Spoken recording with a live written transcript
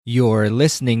You're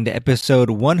listening to episode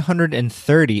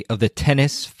 130 of the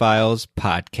Tennis Files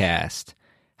podcast.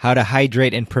 How to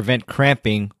hydrate and prevent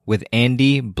cramping with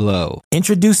Andy Blow.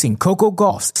 Introducing Coco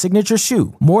Gauff's signature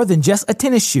shoe. More than just a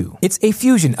tennis shoe. It's a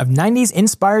fusion of 90s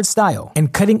inspired style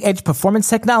and cutting-edge performance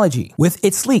technology. With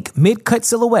its sleek mid-cut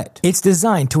silhouette, it's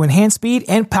designed to enhance speed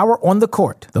and power on the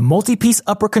court. The multi-piece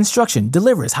upper construction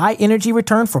delivers high energy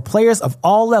return for players of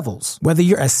all levels. Whether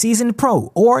you're a seasoned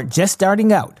pro or just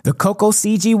starting out, the Coco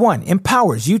CG1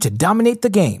 empowers you to dominate the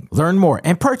game. Learn more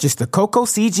and purchase the Coco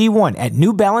CG1 at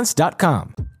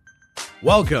newbalance.com.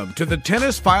 Welcome to the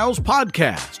Tennis Files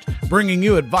podcast, bringing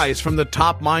you advice from the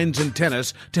top minds in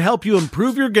tennis to help you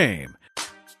improve your game.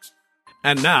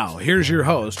 And now, here's your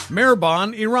host,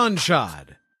 Mirban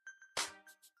Iranshad.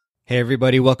 Hey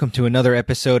everybody, welcome to another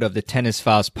episode of the Tennis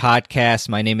Files podcast.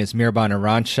 My name is Mirban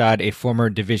Iranshad, a former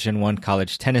Division I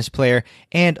college tennis player,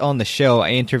 and on the show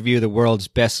I interview the world's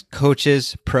best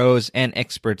coaches, pros, and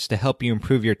experts to help you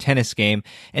improve your tennis game.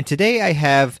 And today I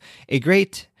have a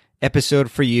great episode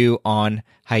for you on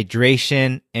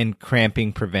hydration and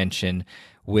cramping prevention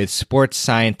with sports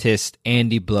scientist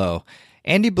Andy Blow.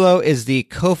 Andy Blow is the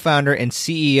co-founder and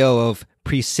CEO of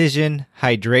Precision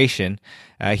Hydration.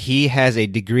 He has a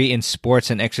degree in sports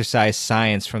and exercise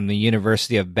science from the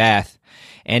University of Bath,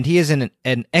 and he is an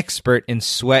expert in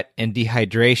sweat and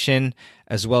dehydration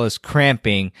as well as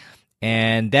cramping.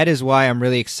 And that is why I'm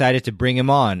really excited to bring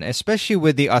him on, especially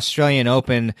with the Australian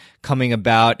Open coming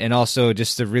about and also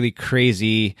just the really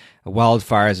crazy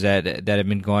wildfires that have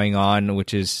been going on,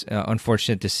 which is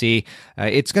unfortunate to see.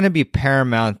 It's going to be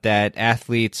paramount that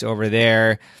athletes over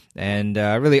there and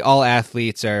really all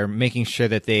athletes are making sure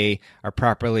that they are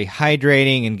properly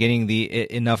hydrating and getting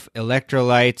enough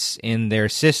electrolytes in their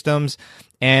systems.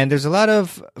 And there's a lot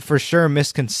of, for sure,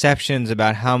 misconceptions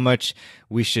about how much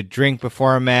we should drink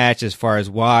before a match as far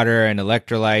as water and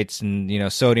electrolytes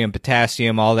and, sodium,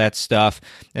 potassium, all that stuff.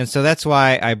 And so that's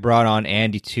why I brought on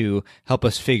Andy to help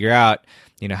us figure out,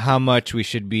 how much we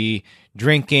should be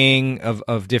drinking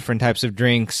of different types of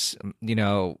drinks,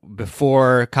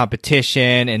 before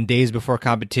competition and days before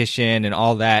competition and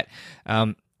all that.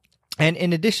 And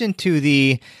in addition to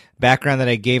the background that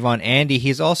I gave on Andy,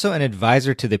 he's also an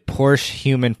advisor to the Porsche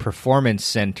Human Performance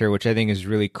Center, which I think is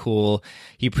really cool.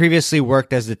 He previously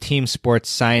worked as the team sports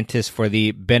scientist for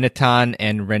the Benetton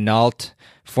and Renault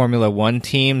Formula One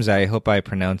teams. I hope I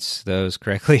pronounced those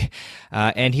correctly.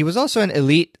 And he was also an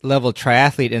elite level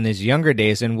triathlete in his younger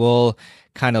days, and we'll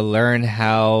kind of learn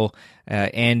how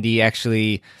Andy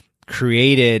actually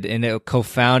created and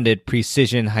co-founded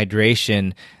Precision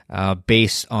Hydration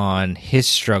based on his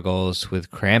struggles with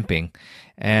cramping.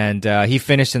 And he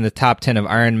finished in the top 10 of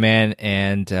Ironman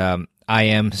and IM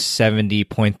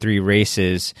 70.3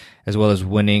 races, as well as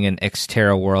winning an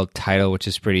Xterra World title, which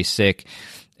is pretty sick.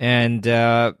 And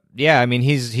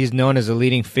he's known as a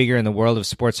leading figure in the world of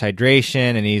sports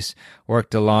hydration, and he's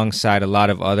worked alongside a lot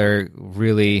of other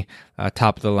really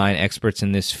top-of-the-line experts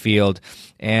in this field.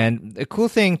 And the cool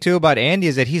thing, too, about Andy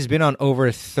is that he's been on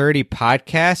over 30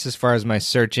 podcasts as far as my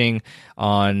searching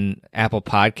on Apple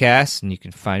Podcasts, and you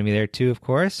can find me there, too, of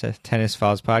course, at Tennis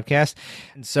Files Podcast.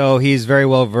 And so he's very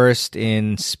well-versed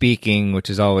in speaking,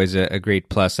 which is always a great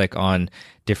plus, like on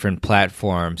different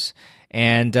platforms.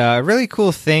 And a really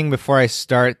cool thing before I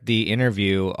start the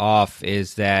interview off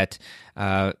is that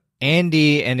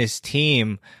Andy and his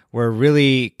team were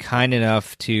really kind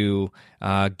enough to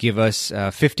give us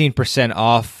 15%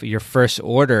 off your first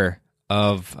order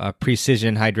of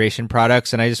Precision Hydration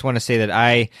products. And I just want to say that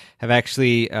I have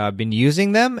actually been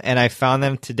using them, and I found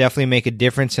them to definitely make a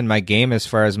difference in my game as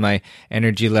far as my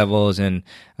energy levels and,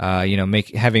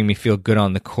 having me feel good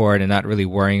on the court and not really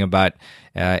worrying about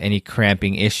any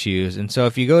cramping issues. And so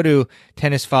if you go to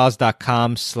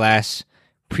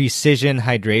tennisfiles.com/precision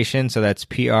hydration, so that's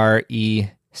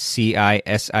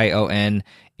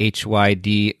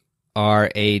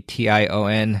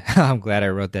PRECISIONHYDRATION. I'm glad I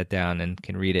wrote that down and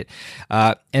can read it.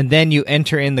 And then you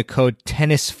enter in the code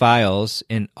TennisFiles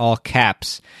in all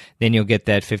caps. Then you'll get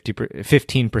that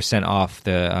 15% off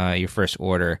your first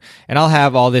order. And I'll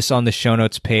have all this on the show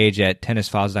notes page at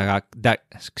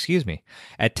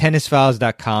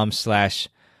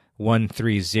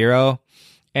tennisfiles.com/130.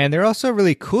 And they're also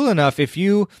really cool enough if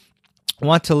you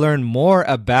want to learn more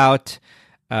about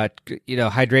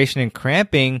hydration and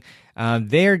cramping.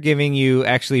 They're giving you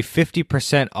actually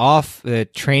 50% off the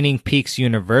Training Peaks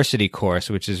University course,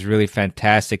 which is really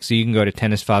fantastic. So you can go to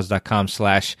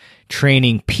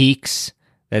tennisfiles.com/Training Peaks,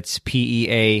 that's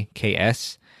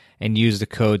PEAKS, and use the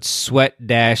code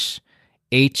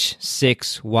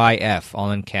SWEAT-H6YF,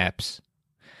 all in caps.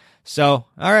 So,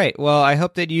 all right. Well, I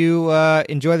hope that you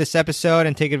enjoy this episode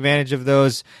and take advantage of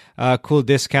those cool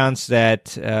discounts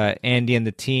that Andy and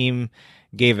the team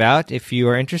gave out if you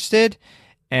are interested.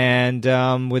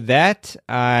 And with that,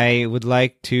 I would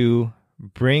like to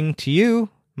bring to you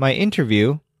my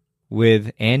interview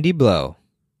with Andy Blow.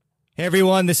 Hey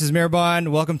everyone, this is Mirban.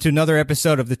 Welcome to another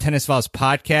episode of the Tennis Files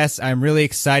podcast. I'm really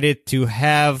excited to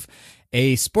have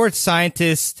a sports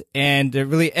scientist and a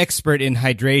really expert in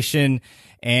hydration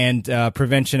and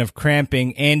prevention of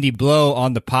cramping, Andy Blow,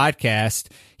 on the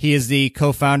podcast. He is the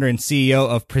co-founder and CEO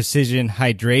of Precision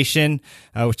Hydration,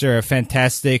 which are a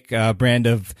fantastic brand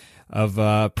of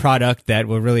product that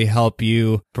will really help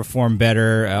you perform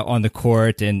better on the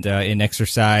court and in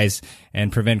exercise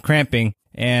and prevent cramping.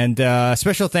 And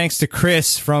special thanks to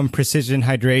Chris from Precision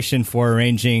Hydration for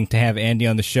arranging to have Andy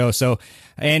on the show. So,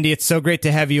 Andy, it's so great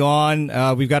to have you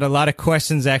on. We've got a lot of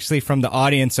questions actually from the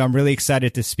audience, so I'm really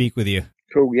excited to speak with you.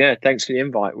 Cool. Yeah, thanks for the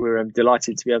invite. We're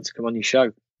delighted to be able to come on your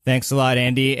show. Thanks a lot,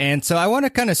 Andy. And so I want to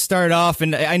kind of start off,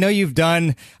 and I know you've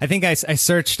done, I think I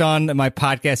searched on my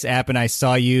podcast app and I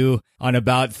saw you on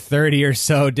about 30 or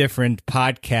so different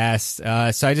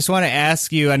podcasts. So I just want to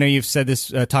ask you, I know you've said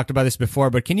this, talked about this before,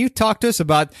 but can you talk to us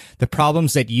about the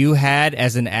problems that you had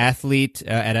as an athlete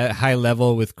at a high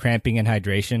level with cramping and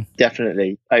hydration?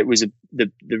 Definitely. It was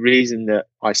the reason that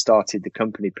I started the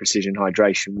company Precision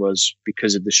Hydration was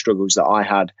because of the struggles that I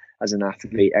had as an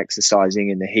athlete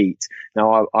exercising in the heat.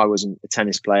 Now, I wasn't a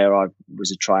tennis player. I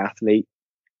was a triathlete.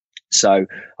 So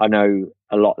I know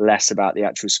a lot less about the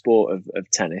actual sport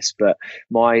of tennis, but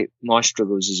my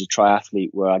struggles as a triathlete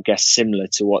were, I guess, similar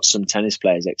to what some tennis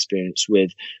players experience,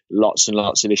 with lots and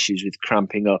lots of issues with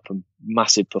cramping up and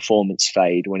massive performance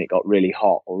fade when it got really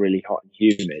hot or really hot and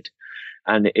humid.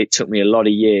 And it took me a lot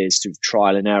of years through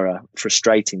trial and error,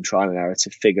 frustrating trial and error, to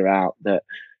figure out that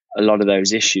a lot of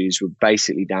those issues were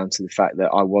basically down to the fact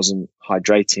that I wasn't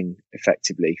hydrating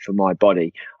effectively for my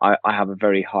body. I have a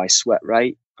very high sweat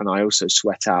rate, and I also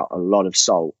sweat out a lot of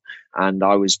salt. And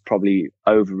I was probably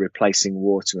over replacing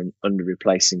water and under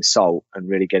replacing salt, and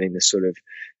really getting the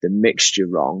mixture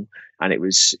wrong. And it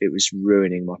was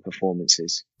ruining my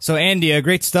performances. So Andy,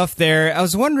 great stuff there. I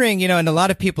was wondering, and a lot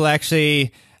of people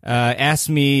actually asked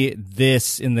me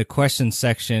this in the question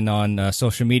section on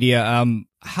social media.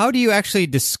 How do you actually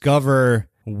discover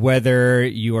whether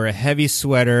you are a heavy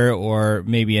sweater or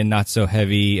maybe a not so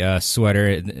heavy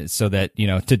sweater, so that,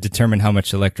 to determine how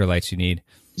much electrolytes you need?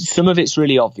 Some of it's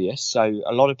really obvious. So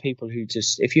a lot of people who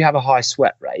if you have a high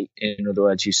sweat rate, in other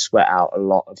words, you sweat out a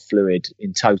lot of fluid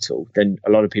in total, then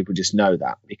a lot of people just know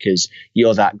that, because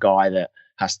you're that guy that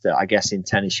has to, I guess in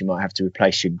tennis, you might have to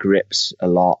replace your grips a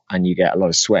lot, and you get a lot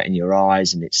of sweat in your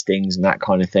eyes and it stings and that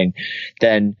kind of thing.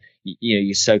 Then,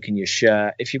 you're soaking your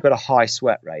shirt. If you've got a high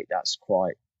sweat rate,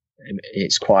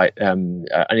 it's quite an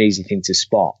easy thing to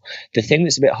spot. The thing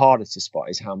that's a bit harder to spot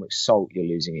is how much salt you're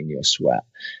losing in your sweat.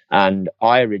 And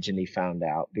I originally found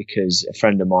out because a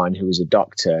friend of mine who was a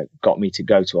doctor got me to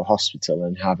go to a hospital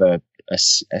and have a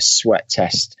sweat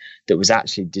test that was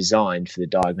actually designed for the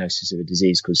diagnosis of a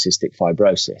disease called cystic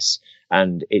fibrosis.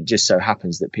 And it just so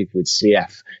happens that people with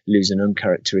CF lose an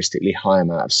uncharacteristically high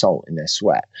amount of salt in their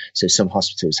sweat. So some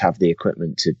hospitals have the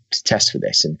equipment to test for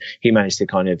this. And he managed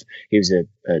to he was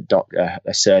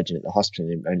a surgeon at the hospital,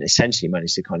 and essentially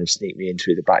managed to kind of sneak me in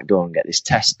through the back door and get this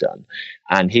test done.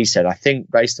 And he said, I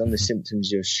think based on the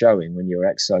symptoms you're showing when you're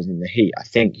exercising in the heat, I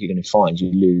think you're going to find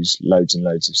you lose loads and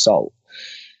loads of salt.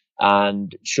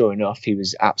 And sure enough, he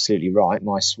was absolutely right.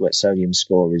 My sweat sodium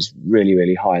score is really,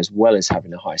 really high, as well as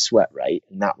having a high sweat rate.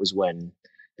 And that was when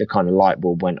the kind of light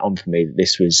bulb went on for me that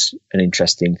this was an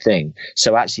interesting thing.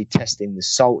 So actually testing the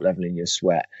salt level in your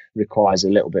sweat requires a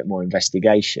little bit more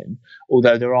investigation,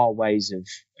 although there are ways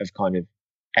of kind of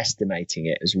estimating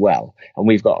it as well. And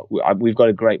we've got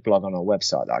a great blog on our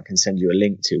website that I can send you a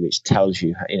link to, which tells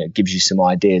you, gives you some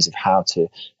ideas of how to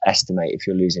estimate if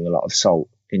you're losing a lot of salt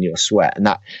in your sweat. And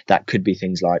that could be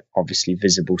things like, obviously,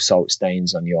 visible salt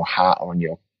stains on your hat or on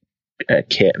your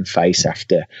kit and face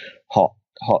after hot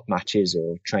matches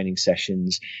or training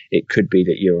sessions. It could be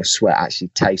that your sweat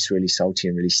actually tastes really salty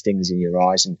and really stings in your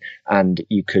eyes, and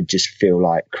you could just feel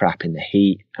like crap in the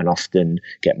heat and often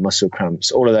get muscle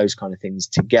cramps. All of those kind of things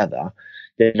together,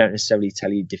 they don't necessarily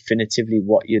tell you definitively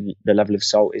what the level of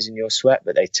salt is in your sweat,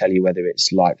 but they tell you whether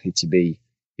it's likely to be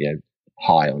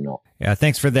high or not. Yeah,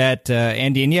 thanks for that,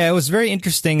 Andy. And yeah, it was very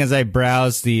interesting as I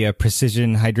browsed the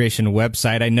Precision Hydration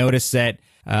website. I noticed that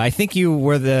I think you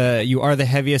are the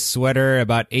heaviest sweater,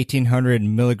 about 1,800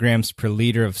 milligrams per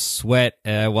liter of sweat.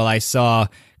 While I saw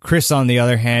Chris, on the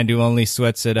other hand, who only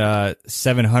sweats at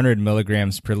 700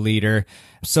 milligrams per liter.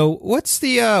 So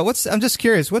I'm just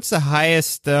curious, what's the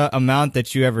highest amount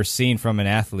that you ever seen from an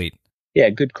athlete? Yeah,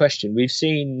 good question. We've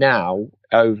seen now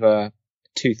over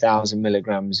 2,000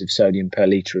 milligrams of sodium per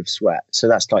liter of sweat. So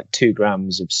that's like 2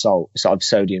 grams of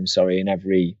sodium, in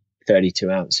every 32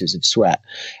 ounces of sweat.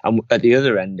 And at the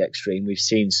other end extreme, we've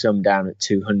seen some down at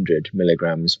 200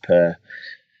 milligrams per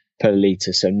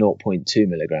liter, so 0.2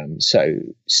 milligrams, so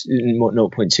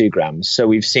 0.2 grams. So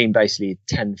we've seen basically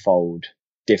a tenfold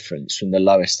difference from the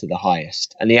lowest to the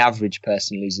highest. And the average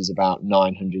person loses about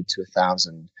 900 to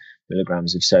 1,000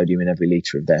 milligrams of sodium in every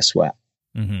liter of their sweat.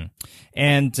 Mm-hmm.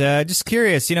 And just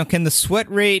curious, can the sweat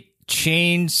rate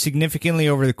change significantly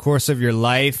over the course of your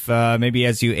life, maybe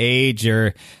as you age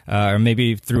or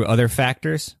maybe through other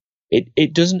factors?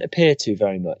 It doesn't appear to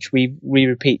very much. We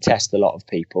repeat test a lot of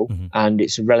people, and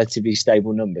it's a relatively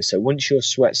stable number. So once your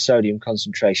sweat sodium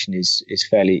concentration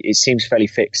it seems fairly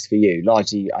fixed for you,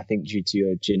 largely I think due to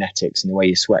your genetics and the way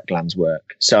your sweat glands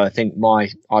work. So I think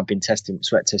I've been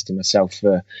sweat testing myself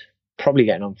for probably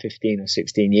getting on 15 or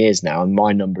 16 years now, and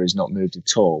my number has not moved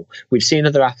at all. We've seen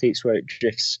other athletes where it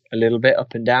drifts a little bit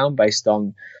up and down based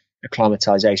on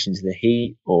acclimatization to the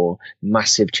heat or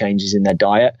massive changes in their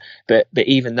diet, but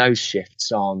even those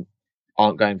shifts aren't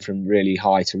going from really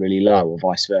high to really low or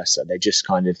vice versa. They're just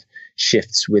kind of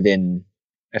shifts within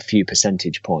a few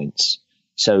percentage points.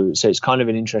 So it's kind of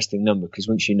an interesting number, because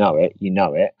once you know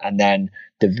it, and then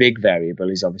the big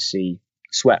variable is obviously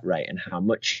sweat rate and how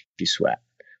much you sweat,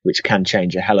 which can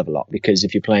change a hell of a lot, because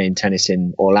if you're playing tennis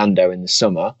in Orlando in the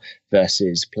summer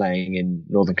versus playing in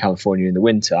Northern California in the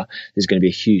winter, there's going to be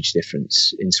a huge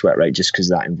difference in sweat rate just because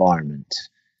of that environment.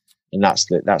 And that's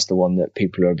the one that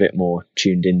people are a bit more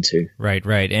tuned into. Right.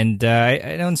 And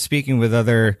I know, speaking with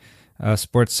other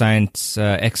sports science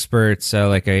experts,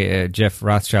 like Jeff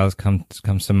Rothschild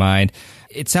comes to mind,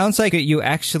 it sounds like you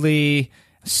actually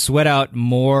sweat out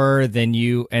more than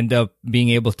you end up being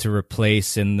able to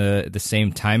replace in the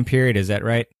same time period. Is that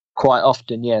right? Quite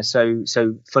often, yeah. So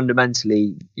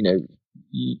fundamentally,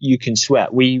 you can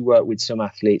sweat. We work with some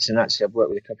athletes, and actually I've worked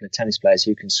with a couple of tennis players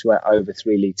who can sweat over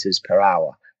 3 liters per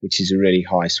hour, which is a really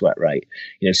high sweat rate.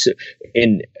 So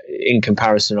in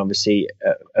comparison, obviously,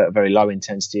 at a very low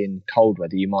intensity in cold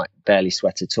weather, you might barely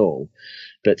sweat at all.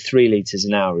 But 3 liters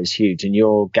an hour is huge, and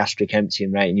your gastric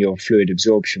emptying rate and your fluid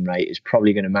absorption rate is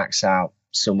probably going to max out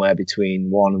somewhere between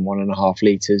 1 and 1.5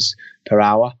 liters per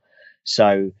hour.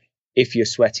 So if you're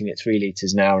sweating at 3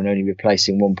 liters an hour and only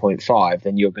replacing 1.5,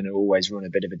 then you're going to always run a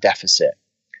bit of a deficit.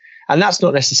 And that's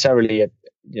not necessarily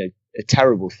a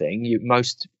terrible thing.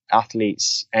 Most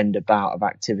athletes end a bout of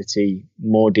activity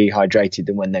more dehydrated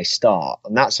than when they start,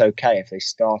 and that's okay if they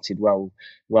started well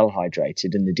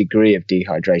hydrated and the degree of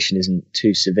dehydration isn't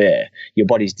too severe. Your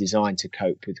body's designed to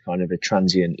cope with kind of a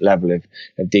transient level of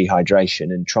dehydration,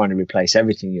 and trying to replace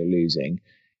everything you're losing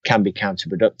can be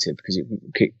counterproductive because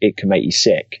it can make you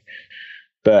sick.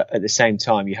 But at the same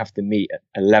time, you have to meet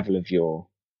a level of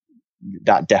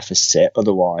that deficit.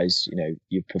 Otherwise,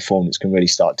 your performance can really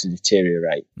start to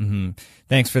deteriorate. Mm-hmm.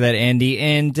 Thanks for that, Andy.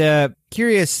 And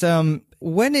curious,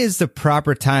 when is the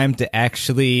proper time to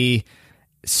actually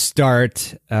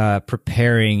start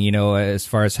preparing, as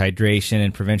far as hydration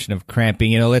and prevention of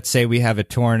cramping? Let's say we have a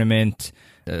tournament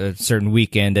a certain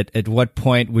weekend. At what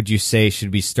point would you say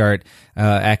should we start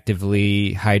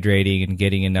actively hydrating and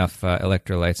getting enough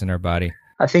electrolytes in our body?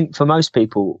 I think for most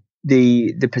people,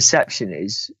 the perception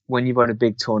is when you've got a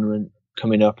big tournament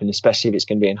coming up, and especially if it's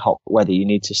going to be in hot weather, you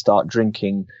need to start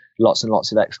drinking lots and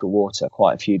lots of extra water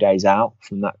quite a few days out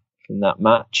from that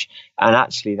match. And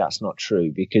actually that's not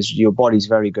true, because your body's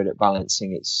very good at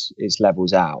balancing its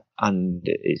levels out, and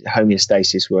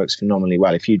homeostasis works phenomenally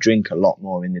well. If you drink a lot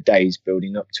more in the days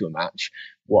building up to a match,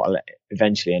 what will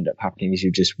eventually end up happening is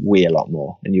you just wee a lot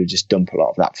more and you just dump a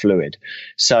lot of that fluid.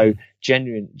 So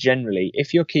generally,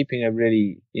 if you're keeping a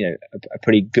really, a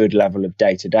pretty good level of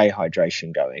day-to-day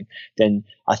hydration going, then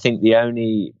I think the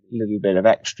only little bit of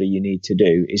extra you need to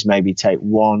do is maybe take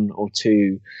 1 or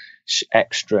 2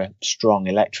 extra strong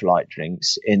electrolyte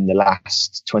drinks in the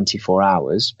last 24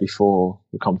 hours before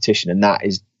the competition, and that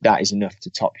is enough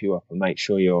to top you up and make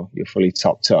sure you're fully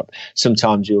topped up.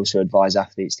 Sometimes we also advise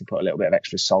athletes to put a little bit of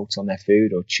extra salt on their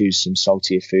food, or choose some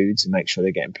saltier foods and make sure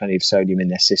they're getting plenty of sodium in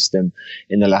their system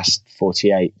in the last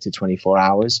 48 to 24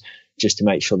 hours. just to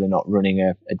make sure they're not running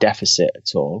a deficit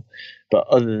at all. But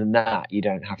other than that, you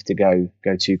don't have to go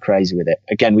too crazy with it.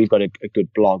 Again, we've got a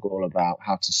good blog all about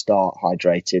how to start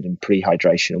hydrated and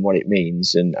pre-hydration and what it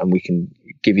means. And we can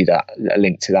give you a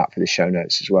link to that for the show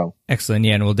notes as well. Excellent.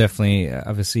 Yeah, and we'll definitely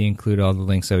obviously include all the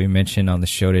links that we mentioned on the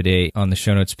show today on the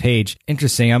show notes page.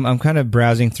 Interesting. I'm kind of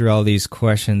browsing through all these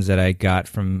questions that I got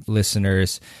from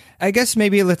listeners. I guess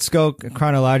maybe let's go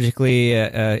chronologically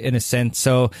in a sense.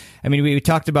 So, I mean, we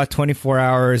talked about 24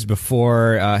 hours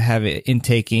before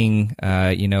intaking,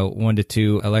 1 to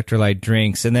 2 electrolyte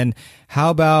drinks. And then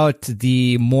how about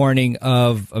the morning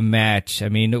of a match? I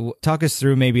mean, talk us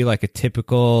through maybe like a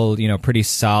typical, pretty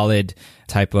solid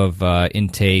type of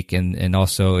intake and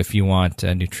also if you want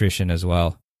nutrition as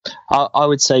well. I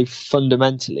would say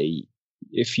fundamentally,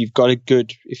 if you've got a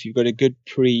good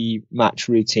pre-match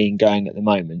routine going at the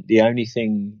moment, the only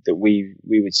thing that we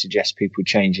would suggest people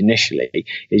change initially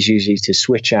is usually to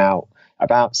switch out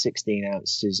about 16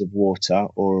 ounces of water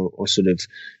or sort of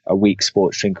a weak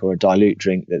sports drink or a dilute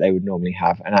drink that they would normally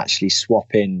have, and actually swap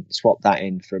that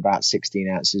in for about 16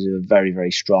 ounces of a very,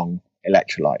 very strong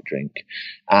electrolyte drink.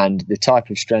 And the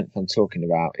type of strength I'm talking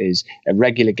about is a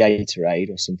regular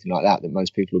Gatorade or something like that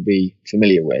most people will be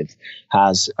familiar with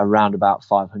has around about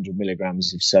 500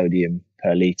 milligrams of sodium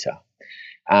per litre.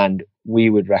 And we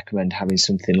would recommend having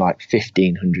something like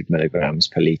 1500 milligrams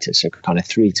per litre, so kind of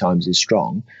 3 times as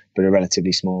strong, but a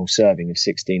relatively small serving of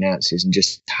 16 ounces, and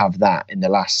just have that in the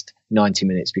last 90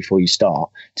 minutes before you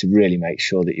start to really make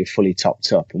sure that you're fully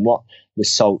topped up. And what the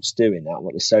salts do in that,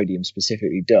 what the sodium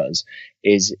specifically does,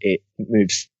 is it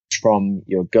moves from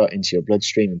your gut into your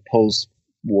bloodstream and pulls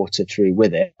water through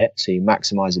with it, so you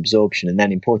maximize absorption, and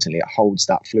then importantly it holds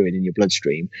that fluid in your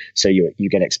bloodstream, so you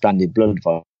get expanded blood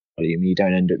volume. You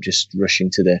don't end up just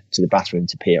rushing to the bathroom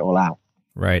to pee it all out.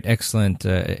 Right. Excellent.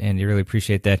 Andy, really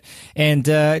appreciate that. And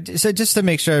so just to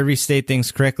make sure I restate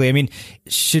things correctly, I mean,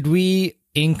 should we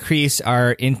increase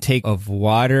our intake of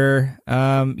water,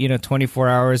 24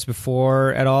 hours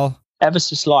before at all? Ever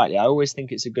so slightly. I always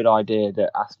think it's a good idea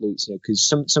that athletes, because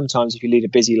sometimes if you lead a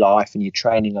busy life and you're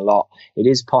training a lot, it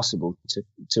is possible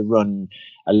to run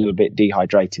a little bit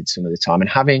dehydrated some of the time. And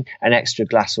having an extra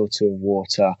glass or two of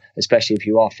water, especially if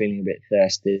you are feeling a bit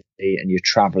thirsty and you're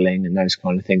traveling and those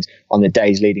kind of things on the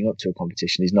days leading up to a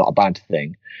competition, is not a bad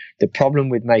thing. The problem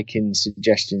with making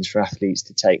suggestions for athletes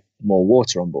to take more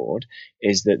water on board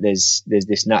is that there's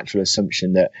this natural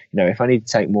assumption that, if I need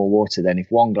to take more water, then if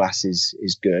 1 glass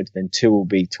is good, then 2 will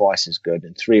be twice as good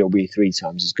and 3 will be 3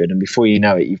 times as good. And before you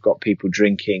know it, you've got people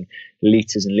drinking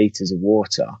litres and litres of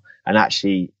water. And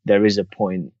actually there is a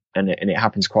point, and it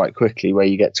happens quite quickly, where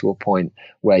you get to a point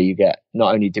where you get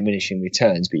not only diminishing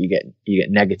returns, but you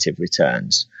get negative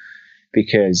returns.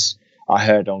 Because I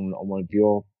heard on one of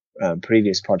your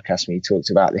previous podcast when you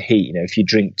talked about the heat, if you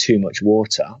drink too much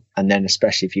water, and then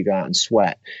especially if you go out and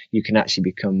sweat, you can actually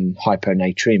become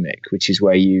hyponatremic, which is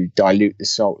where you dilute the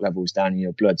salt levels down in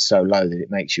your blood so low that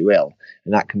it makes you ill.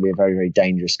 And that can be a very, very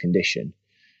dangerous condition.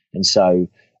 And so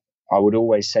I would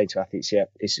always say to athletes,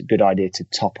 it's a good idea to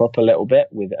top up a little bit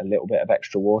with a little bit of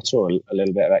extra water or a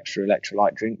little bit of extra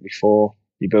electrolyte drink before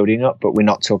you're building up, but we're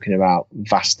not talking about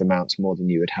vast amounts more than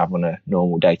you would have on a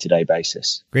normal day-to-day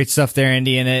basis. Great stuff there,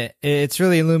 Andy. And it's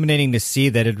really illuminating to see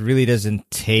that it really doesn't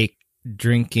take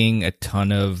drinking a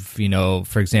ton of,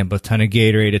 for example, a ton of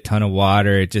Gatorade, a ton of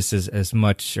water. It just is as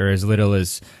much or as little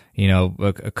as,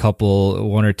 a couple,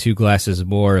 1 or 2 glasses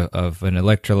more of an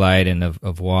electrolyte and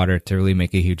of water to really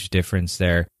make a huge difference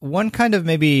there. One kind of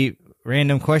maybe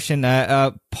random question,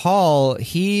 Paul,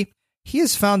 he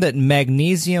has found that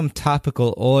magnesium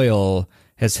topical oil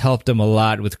has helped him a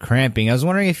lot with cramping. I was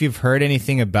wondering if you've heard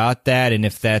anything about that and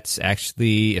if that's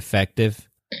actually effective.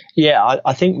 Yeah,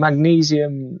 I think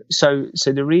magnesium. So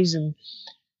the reason,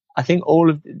 I think all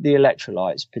of the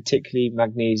electrolytes, particularly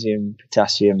magnesium,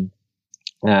 potassium,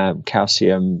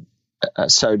 calcium,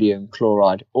 sodium,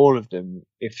 chloride, all of them,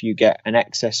 if you get an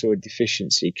excess or a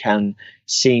deficiency, can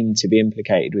seem to be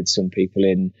implicated with some people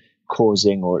in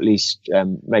causing, or at least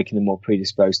making them more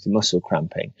predisposed to muscle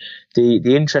cramping.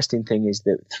 The interesting thing is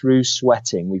that through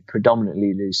sweating, we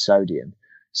predominantly lose sodium.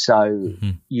 So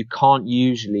you can't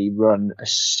usually run a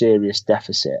serious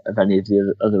deficit of any of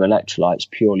the other electrolytes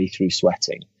purely through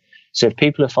sweating. So if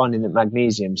people are finding that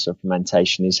magnesium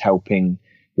supplementation is helping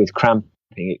with cramping,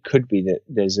 it could be that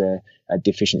there's a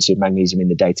deficiency of magnesium in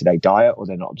the day-to-day diet, or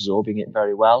they're not absorbing it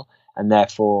very well, and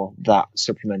therefore that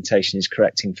supplementation is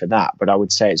correcting for that. But I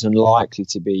would say it's unlikely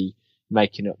to be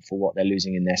making up for what they're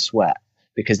losing in their sweat.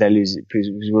 because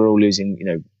we're all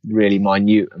losing, really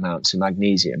minute amounts of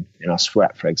magnesium in our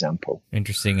sweat, for example.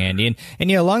 Interesting, Andy.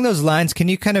 And along those lines, can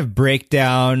you kind of break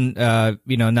down,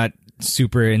 not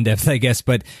super in depth, I guess,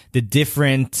 but the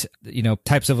different,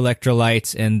 types of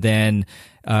electrolytes, and then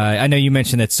I know you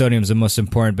mentioned that sodium is the most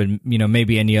important, but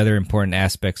maybe any other important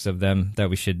aspects of them that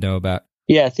we should know about.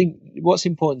 Yeah, I think what's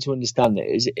important to understand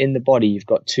is in the body, you've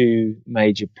got two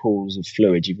major pools of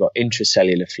fluid. You've got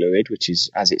intracellular fluid, which is,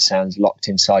 as it sounds, locked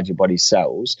inside your body's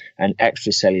cells, and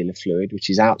extracellular fluid, which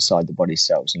is outside the body's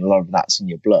cells. And a lot of that's in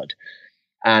your blood.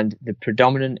 And the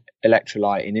predominant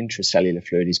electrolyte in intracellular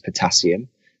fluid is potassium,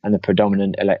 and the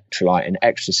predominant electrolyte in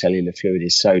extracellular fluid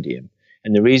is sodium.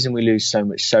 And the reason we lose so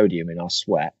much sodium in our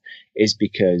sweat is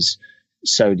because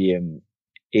sodium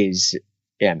is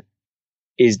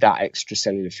that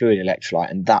extracellular fluid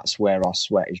electrolyte, and that's where our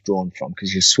sweat is drawn from,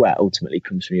 because your sweat ultimately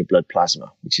comes from your blood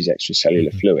plasma, which is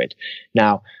extracellular fluid.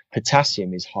 Now,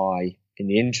 potassium is high in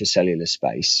the intracellular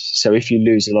space, so if you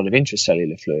lose a lot of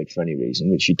intracellular fluid for any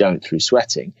reason, which you don't through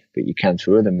sweating, but you can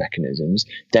through other mechanisms,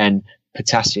 then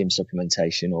potassium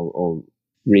supplementation or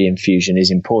reinfusion is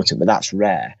important, but that's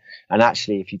rare. And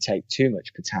actually, if you take too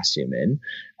much potassium in,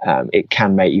 it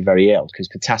can make you very ill, because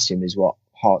potassium is what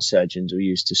heart surgeons will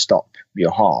use to stop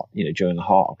your heart, during a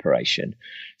heart operation.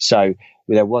 So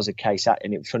there was a case,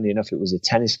 and funnily enough, it was a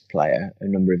tennis player a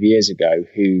number of years ago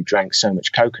who drank so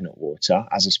much coconut water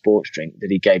as a sports drink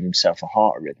that he gave himself a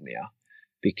heart arrhythmia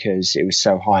because it was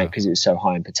so high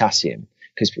in potassium.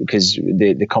 Because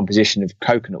the composition of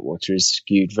coconut water is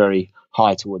skewed very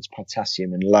high towards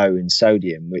potassium and low in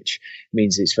sodium, which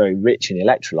means it's very rich in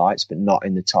electrolytes, but not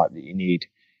in the type that you need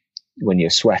when you're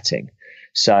sweating.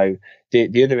 So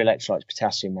the other electrolytes,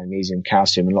 potassium, magnesium,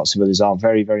 calcium, and lots of others, are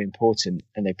very, very important,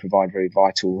 and they provide very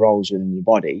vital roles within the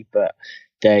body. But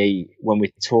when we're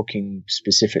talking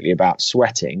specifically about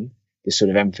sweating, the sort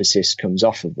of emphasis comes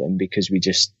off of them because we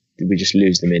just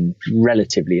lose them in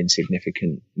relatively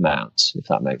insignificant amounts, if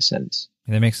that makes sense.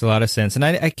 That makes a lot of sense. And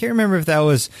I can't remember if that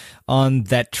was on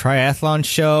that triathlon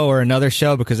show or another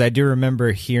show, because I do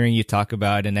remember hearing you talk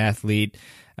about an athlete,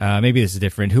 maybe this is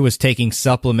different, who was taking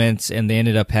supplements and they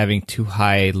ended up having too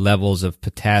high levels of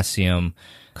potassium,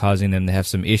 causing them to have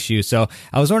some issues. So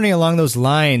I was wondering along those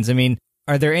lines,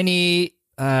 are there any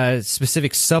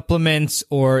specific supplements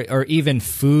or even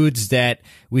foods that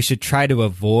we should try to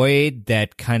avoid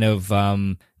that kind of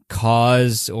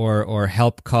cause or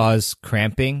help cause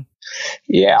cramping?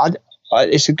 Yeah,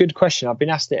 it's a good question. I've been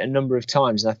asked it a number of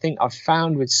times, and I think I've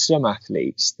found with some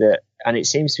athletes that, and it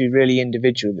seems to be really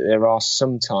individual, that there are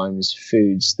sometimes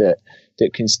foods that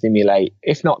can stimulate,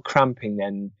 if not cramping,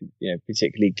 then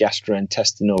particularly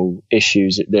gastrointestinal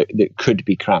issues that could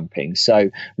be cramping.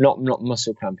 So not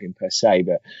muscle cramping per se,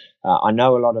 but I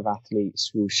know a lot of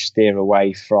athletes will steer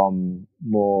away from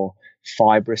more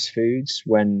fibrous foods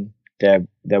when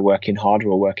they're working harder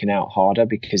or working out harder,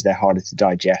 because they're harder to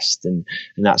digest and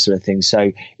that sort of thing.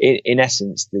 So in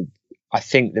essence, I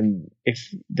think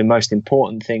the most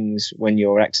important things when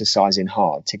you're exercising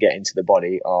hard to get into the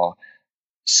body are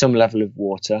some level of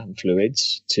water and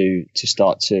fluids to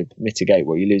start to mitigate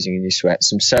what you're losing in your sweat,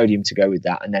 some sodium to go with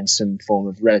that, and then some form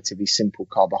of relatively simple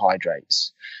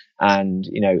carbohydrates. And,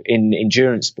 in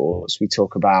endurance sports, we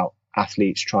talk about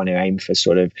athletes trying to aim for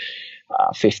sort of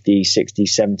 50, 60,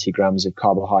 70 grams of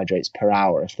carbohydrates per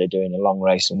hour if they're doing a long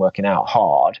race and working out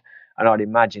hard. And I'd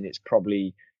imagine it's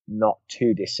probably not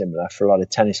too dissimilar for a lot of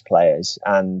tennis players.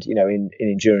 And, in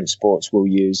endurance sports, we'll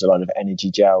use a lot of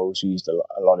energy gels, we use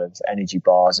a lot of energy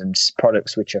bars and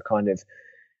products which are kind of,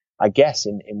 I guess,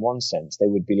 in one sense, they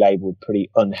would be labeled pretty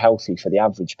unhealthy for the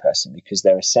average person, because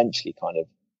they're essentially kind of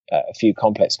a few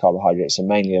complex carbohydrates and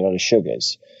mainly a lot of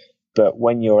sugars. But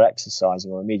when you're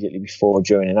exercising, or immediately before,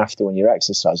 during, and after when you're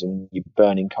exercising, you're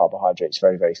burning carbohydrates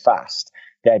very, very fast.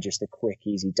 They're just a quick,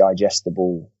 easy,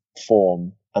 digestible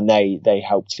form, and they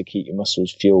help to keep your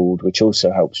muscles fueled, which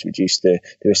also helps reduce the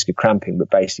risk of cramping, but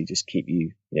basically just keep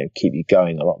you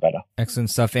going a lot better. Excellent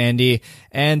stuff, Andy.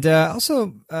 And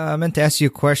also meant to ask you a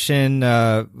question,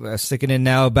 sticking in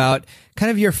now, about kind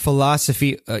of your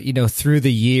philosophy, through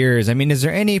the years. Is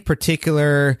there any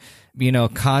particular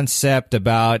concept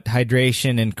about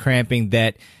hydration and cramping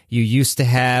that you used to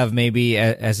have maybe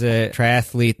as a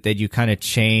triathlete that you kind of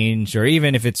changed, or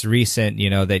even if it's recent,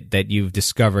 that you've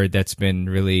discovered that's been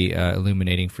really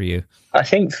illuminating for you? I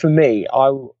think for me,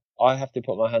 I have to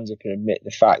put my hands up and admit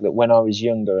the fact that when I was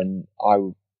younger, and I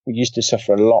used to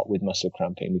suffer a lot with muscle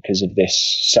cramping because of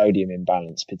this sodium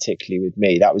imbalance, particularly with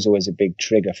me, that was always a big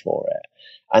trigger for it.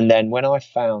 And then when I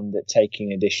found that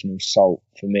taking additional salt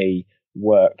for me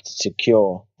worked to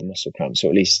cure the muscle cramps, or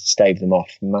at least stave them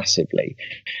off massively,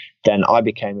 then I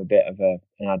became a bit of an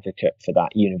advocate for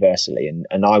that universally.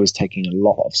 And I was taking a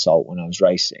lot of salt when I was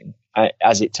racing,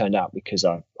 as it turned out, because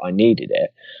I needed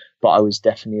it. But I was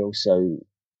definitely also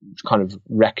kind of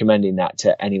recommending that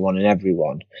to anyone and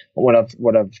everyone. And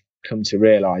what I've come to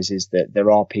realize is that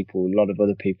there are people, a lot of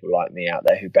other people like me out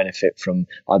there, who benefit from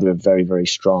either a very, very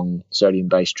strong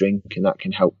sodium-based drink, and that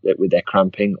can help with their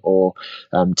cramping, or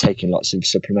taking lots of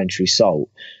supplementary salt.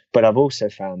 But I've also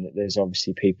found that there's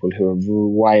obviously people who are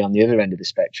way on the other end of the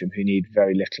spectrum who need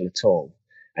very little at all.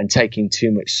 And taking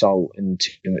too much salt and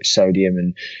too much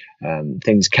sodium and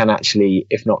things can actually,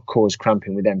 if not cause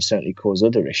cramping with them, certainly cause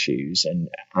other issues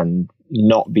and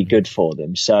not be good for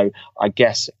them. So I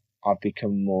guess I've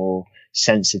become more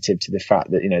sensitive to the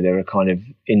fact that, there are kind of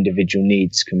individual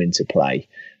needs come into play,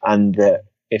 and that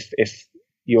if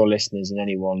your listeners and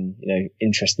anyone,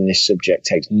 interested in this subject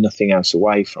takes nothing else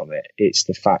away from it, it's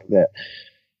the fact that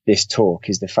this talk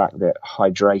is the fact that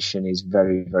hydration is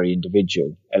very, very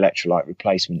individual. Electrolyte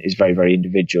replacement is very, very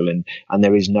individual, and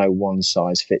there is no one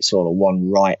size fits all or one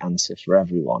right answer for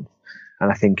everyone.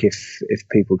 And I think if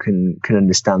people can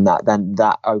understand that, then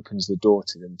that opens the door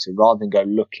to them to, rather than go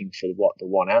looking for what the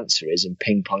one answer is and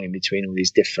ping-ponging between all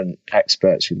these different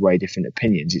experts with way different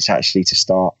opinions, it's actually to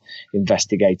start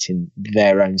investigating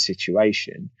their own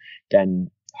situation. Then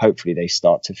hopefully they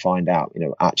start to find out,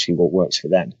 actually what works for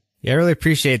them. Yeah, I really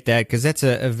appreciate that, because that's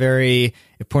a very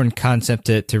important concept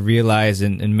to realize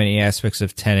in many aspects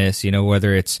of tennis,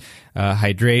 whether it's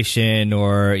hydration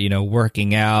or,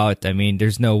 working out. I mean,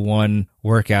 there's no one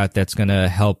workout that's going to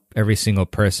help every single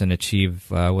person achieve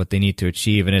what they need to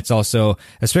achieve. And it's also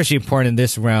especially important in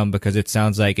this realm because it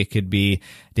sounds like it could be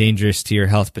dangerous to your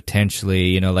health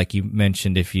potentially. Like you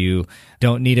mentioned, if you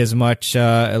don't need as much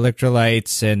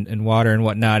electrolytes and water and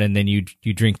whatnot, and then you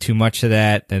drink too much of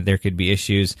that, then there could be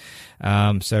issues. So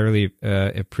I really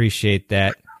appreciate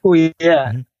that. Well,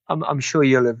 yeah. Mm-hmm. I'm sure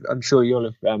you'll have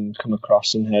come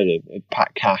across and heard of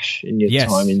Pat Cash in your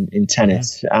time in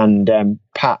tennis. Mm-hmm. And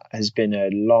Pat has been a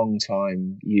long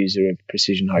time user of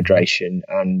precision hydration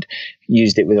and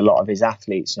used it with a lot of his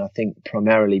athletes. And I think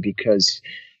primarily because,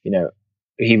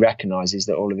 he recognizes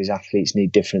that all of his athletes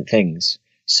need different things.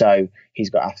 So he's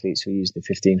got athletes who use the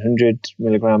 1500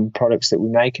 milligram products that we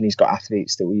make, and he's got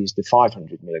athletes that will use the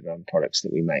 500 milligram products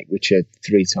that we make, which are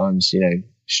 3 times,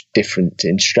 different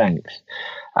in strength.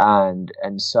 And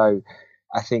so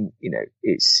I think,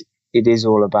 it is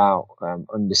all about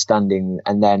understanding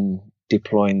and then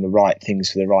deploying the right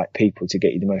things for the right people to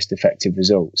get you the most effective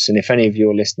results. And if any of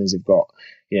your listeners have got,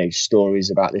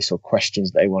 stories about this or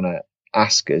questions they want to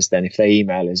ask us, then if they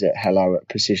email us at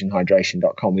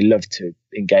hello@precisionhydration.com, we love to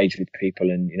engage with people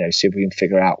and see if we can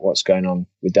figure out what's going on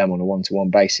with them on a one-to-one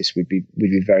basis. We'd be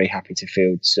very happy to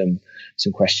field some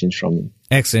questions from them.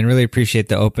 Excellent. Really appreciate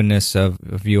the openness of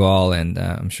you all, and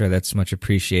I'm sure that's much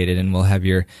appreciated. And we'll have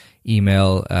your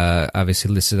email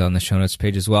obviously listed on the show notes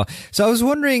page as well. So I was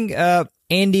wondering,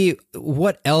 Andy,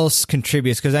 what else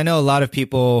contributes? Because I know a lot of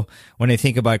people, when they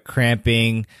think about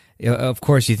cramping, of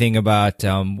course, you think about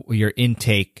your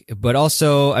intake, but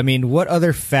also, I mean, what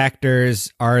other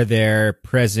factors are there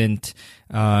present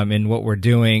in what we're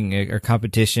doing, or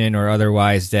competition or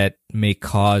otherwise, that may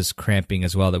cause cramping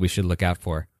as well that we should look out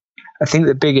for? I think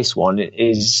the biggest one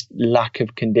is lack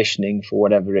of conditioning for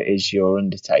whatever it is you're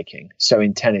undertaking. So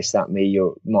in tennis, that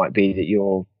might be that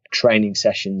your training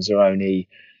sessions are only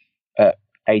at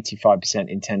 85%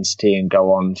 intensity and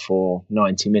go on for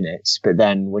 90 minutes. But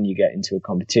then when you get into a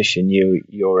competition,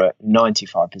 you're at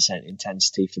 95%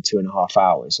 intensity for 2.5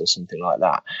 hours or something like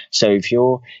that. So if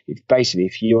you're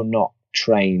not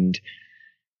trained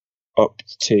up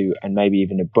to and maybe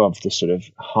even above the sort of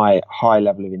high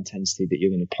level of intensity that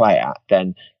you're going to play at,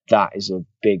 then that is a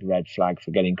big red flag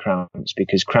for getting cramps,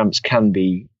 because cramps can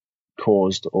be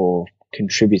caused or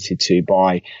contributed to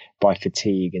by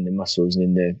fatigue in the muscles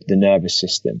and in the nervous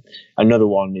system. Another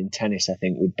one in tennis, I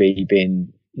think, would be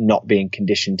not being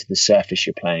conditioned to the surface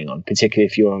you're playing on, particularly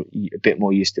if you're a bit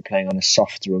more used to playing on a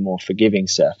softer or more forgiving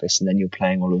surface, and then you're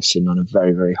playing all of a sudden on a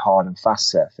very, very hard and fast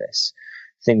surface.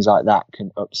 Things like that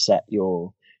can upset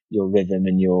your rhythm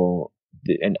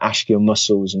and ask your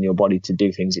muscles and your body to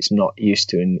do things it's not used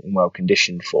to and well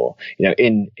conditioned for.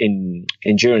 In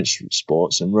endurance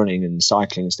sports and running and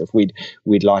cycling and stuff,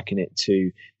 we'd liken it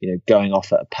to going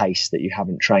off at a pace that you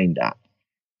haven't trained at.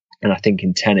 And I think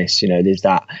in tennis, there's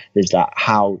that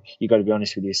how you got to be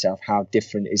honest with yourself. How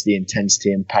different is the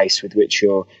intensity and pace with which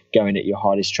you're going at your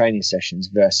hardest training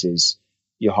sessions versus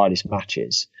your hardest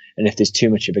matches? And if there's too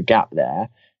much of a gap there,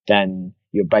 then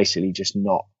you're basically just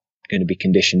not going to be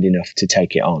conditioned enough to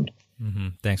take it on. Mm-hmm.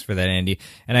 Thanks for that, Andy.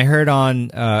 And I heard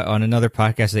on another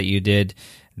podcast that you did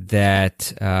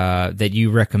that that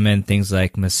you recommend things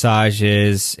like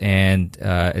massages and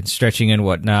stretching and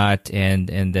whatnot,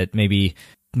 and that maybe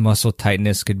muscle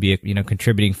tightness could be a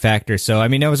contributing factor. So I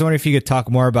mean, I was wondering if you could talk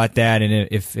more about that, and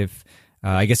if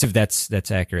I guess if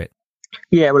that's accurate.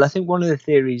 Yeah, well, I think one of the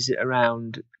theories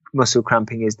around muscle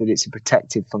cramping is that it's a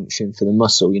protective function for the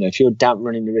muscle. If you're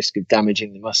running the risk of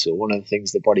damaging the muscle, one of the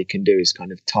things the body can do is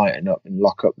kind of tighten up and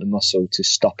lock up the muscle to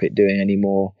stop it doing any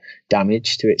more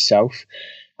damage to itself.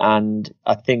 And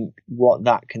I think what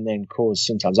that can then cause,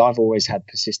 sometimes I've always had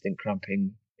persistent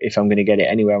cramping. If I'm going to get it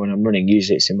anywhere when I'm running,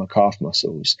 usually it's in my calf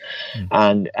muscles.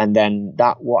 And then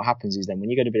what happens is then when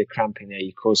you get a bit of cramping there,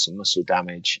 you cause some muscle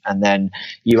damage, and then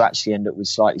you actually end up with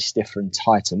slightly stiffer and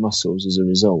tighter muscles as a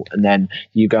result. And then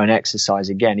you go and exercise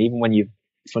again, even when you've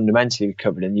fundamentally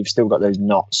recovered, and you've still got those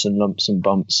knots and lumps and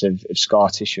bumps of scar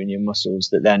tissue in your muscles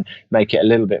that then make it a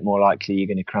little bit more likely you're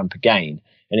going to cramp again.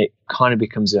 And it kind of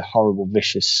becomes a horrible,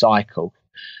 vicious cycle.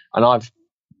 And I've,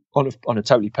 on a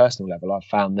totally personal level, I've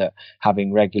found that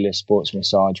having regular sports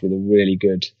massage with a really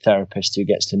good therapist who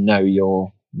gets to know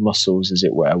your muscles, as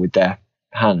it were, with their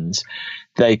hands,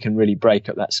 they can really break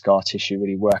up that scar tissue,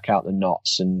 really work out the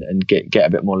knots and get a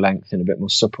bit more length and a bit more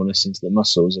suppleness into the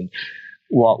muscles. And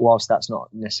whilst that's not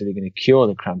necessarily going to cure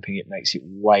the cramping, it makes it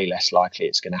way less likely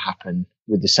it's going to happen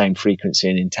with the same frequency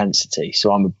and intensity.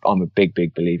 So I'm a big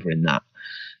believer in that.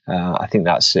 I think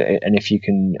that's it. And if you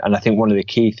can, and I think one of the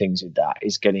key things with that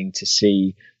is getting to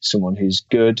see someone who's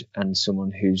good and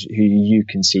someone who you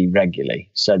can see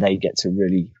regularly, so they get to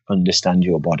really understand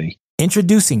your body.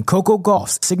 Introducing Coco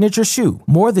Gauff's signature shoe,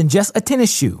 more than just a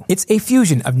tennis shoe. It's a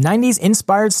fusion of 90s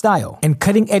inspired style and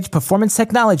cutting-edge performance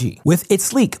technology with its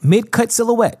sleek mid-cut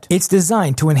silhouette. It's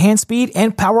designed to enhance speed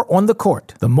and power on the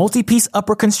court. The multi-piece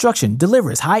upper construction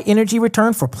delivers high energy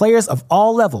return for players of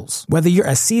all levels. Whether you're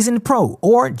a seasoned pro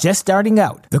or just starting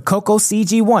out, the Coco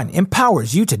CG1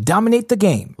 empowers you to dominate the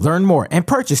game. Learn more and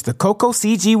purchase the Coco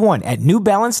CG1 at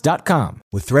newbalance.com.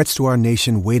 With threats to our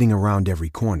nation waiting around every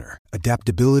corner,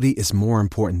 adaptability is more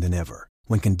important than ever.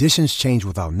 When conditions change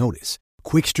without notice,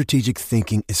 quick strategic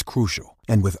thinking is crucial.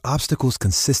 And with obstacles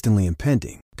consistently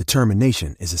impending,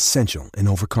 determination is essential in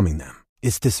overcoming them.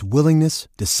 It's this willingness,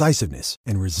 decisiveness,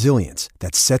 and resilience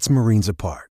that sets Marines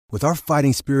apart. With our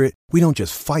fighting spirit, we don't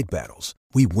just fight battles,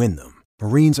 we win them.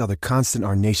 Marines are the constant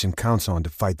our nation counts on to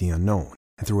fight the unknown.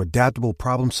 And through adaptable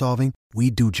problem solving, we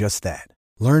do just that.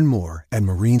 Learn more at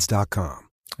marines.com.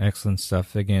 Excellent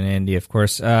stuff again, Andy, of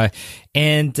course. This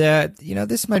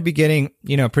might be getting,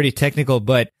 pretty technical,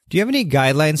 but do you have any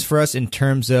guidelines for us in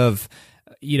terms of,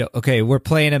 okay, we're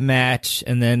playing a match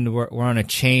and then we're on a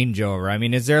changeover. I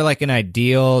mean, is there like an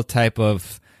ideal type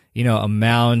of,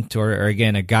 amount or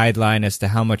again, a guideline as to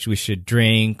how much we should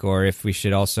drink, or if we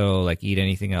should also like eat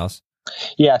anything else?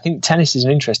 Yeah, I think tennis is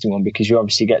an interesting one because you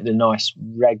obviously get the nice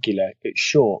regular, it's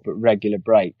short, but regular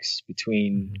breaks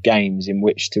between games in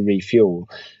which to refuel.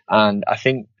 And I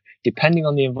think depending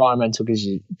on the environmental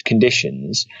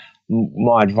conditions,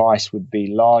 my advice would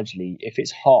be largely if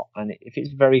it's hot and if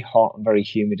it's very hot and very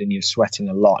humid and you're sweating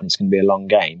a lot and it's going to be a long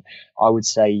game, I would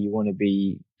say you want to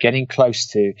be getting close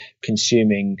to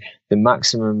consuming the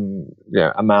maximum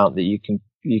amount that you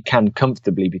can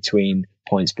comfortably between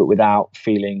points, but without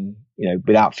feeling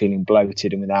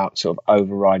bloated and without sort of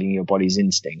overriding your body's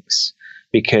instincts.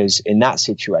 Because in that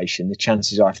situation, the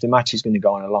chances are if the match is going to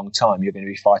go on a long time, you're going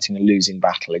to be fighting a losing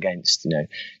battle against,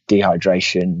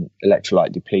 dehydration,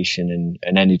 electrolyte depletion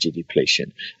and energy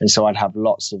depletion. And so I'd have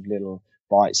lots of little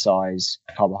bite-sized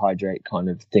carbohydrate kind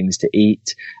of things to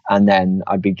eat. And then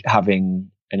I'd be having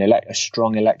a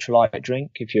strong electrolyte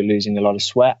drink if you're losing a lot of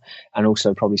sweat, and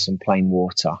also probably some plain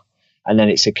water. And then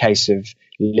it's a case of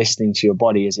listening to your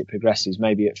body as it progresses.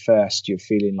 Maybe at first you're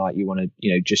feeling like you want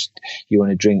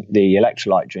to drink the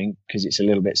electrolyte drink because it's a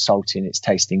little bit salty and it's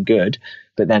tasting good.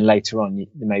 But then later on,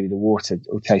 maybe the water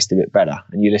will taste a bit better,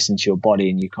 and you listen to your body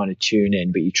and you kind of tune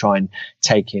in, but you try and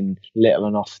take in little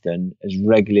and often as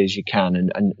regularly as you can,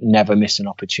 and never miss an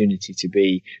opportunity to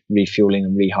be refueling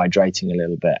and rehydrating a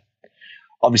little bit.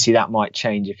 Obviously, that might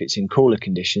change if it's in cooler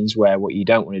conditions, where what you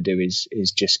don't want to do is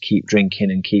just keep drinking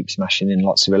and keep smashing in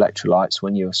lots of electrolytes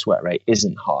when your sweat rate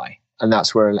isn't high. And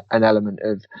that's where an element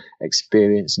of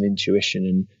experience and intuition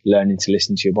and learning to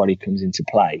listen to your body comes into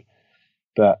play.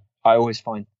 But I always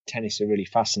find tennis a really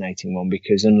fascinating one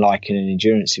because, unlike in an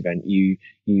endurance event, you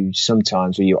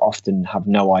sometimes, or you often have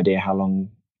no idea how long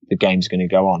the game's going to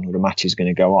go on or the match is going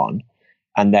to go on.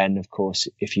 And then, of course,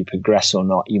 if you progress or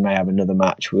not, you may have another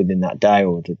match within that day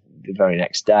or the very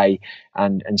next day.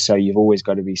 And so you've always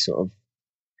got to be sort of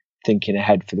thinking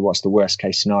ahead for what's the worst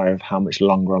case scenario of how much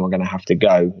longer am I going to have to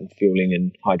go, and fueling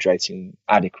and hydrating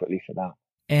adequately for that.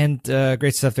 And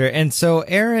great stuff there. And so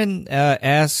Aaron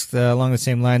asked along the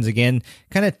same lines again,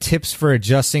 kind of tips for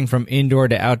adjusting from indoor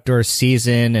to outdoor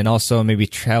season, and also maybe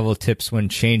travel tips when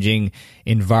changing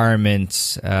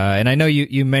environments. And I know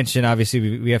you mentioned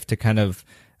obviously we have to kind of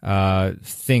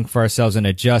think for ourselves and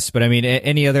adjust. But I mean,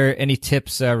 any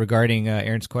tips regarding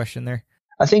Aaron's question there?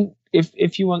 I think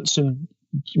if you want some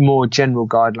more general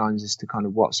guidelines as to kind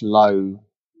of what's low,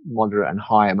 moderate and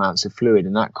high amounts of fluid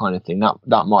and that kind of thing,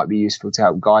 that might be useful to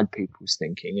help guide people's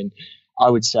thinking. And I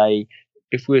would say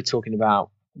if we were talking about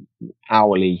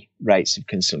hourly rates of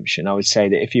consumption, I would say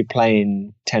that if you're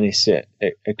playing tennis at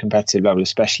a competitive level,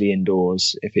 especially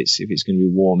indoors, if it's going to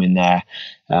be warm in there,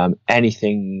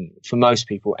 anything for most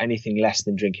people, anything less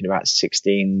than drinking about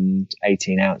 16,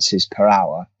 18 ounces per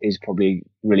hour is probably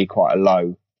really quite a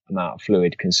low amount of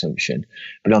fluid consumption.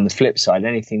 But on the flip side,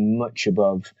 anything much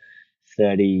above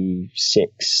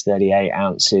 36, 38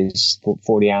 ounces,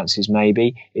 40 ounces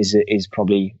maybe is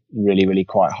probably really, really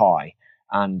quite high.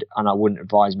 And I wouldn't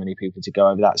advise many people to go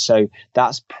over that. So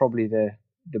that's probably the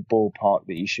ballpark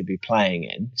that you should be playing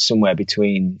in, somewhere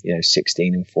between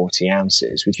 16 and 40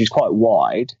 ounces, which is quite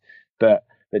wide, but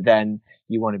then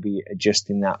you want to be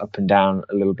adjusting that up and down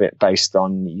a little bit based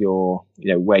on your,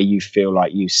 where you feel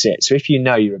like you sit. So if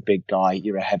you're a big guy,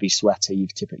 you're a heavy sweater,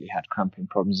 you've typically had cramping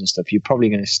problems and stuff, you're probably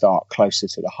going to start closer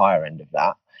to the higher end of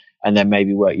that and then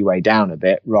maybe work your way down a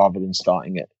bit rather than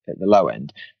starting at the low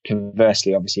end.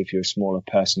 Conversely, obviously, if you're a smaller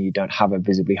person, you don't have a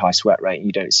visibly high sweat rate,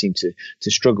 you don't seem to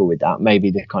struggle with that.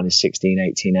 Maybe the kind of 16,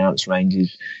 18 ounce range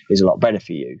is a lot better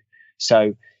for you.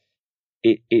 So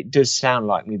it does sound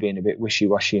like me being a bit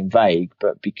wishy-washy and vague,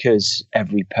 but because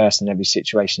every person, every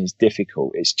situation is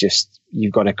difficult, it's just,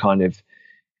 you've got to kind of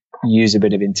use a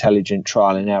bit of intelligent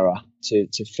trial and error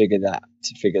to figure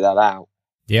that out.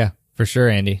 Yeah. For sure,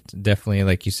 Andy. Definitely,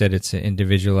 like you said, it's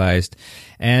individualized.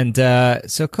 And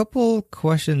so a couple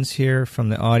questions here from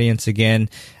the audience again.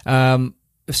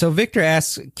 So Victor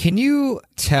asks, can you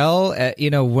tell,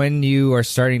 when you are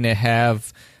starting to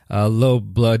have low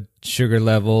blood sugar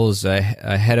levels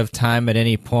ahead of time at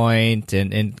any point,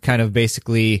 and kind of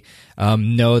basically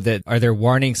know that, are there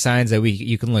warning signs that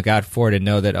you can look out for to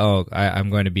know that, I'm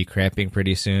going to be cramping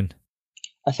pretty soon?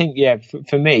 I think,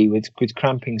 for me, with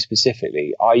cramping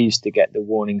specifically, I used to get the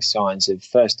warning signs of,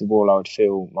 first of all, I would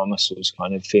feel my muscles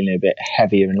kind of feeling a bit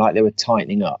heavier and like they were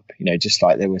tightening up, just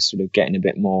like they were sort of getting a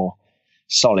bit more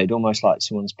solid, almost like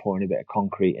someone's pouring a bit of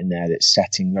concrete in there that's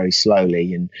setting very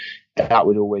slowly. And that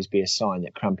would always be a sign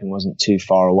that cramping wasn't too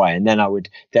far away. And then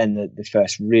the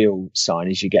first real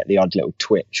sign is you get the odd little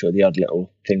twitch or the odd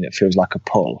little thing that feels like a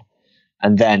pull.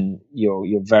 And then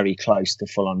you're very close to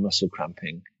full on muscle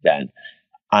cramping then.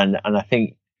 And I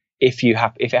think if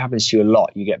it happens to you a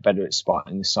lot, you get better at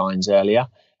spotting the signs earlier.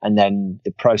 And then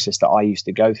the process that I used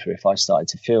to go through, if I started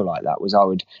to feel like that, was I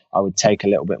would take a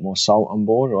little bit more salt on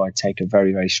board, or I'd take a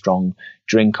very, very strong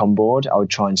drink on board. I would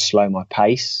try and slow my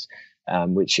pace,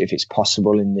 which, if it's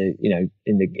possible in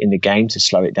the game, to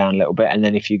slow it down a little bit. And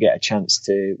then if you get a chance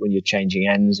to, when you're changing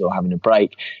ends or having a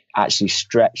break, actually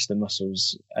stretch the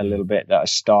muscles a little bit that are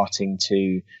starting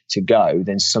to go,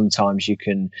 then sometimes you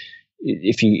can.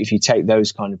 If you take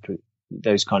those kind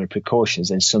of precautions,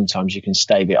 then sometimes you can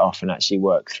stave it off and actually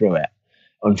work through it.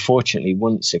 Unfortunately,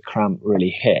 once a cramp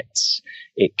really hits,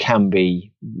 it can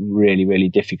be really, really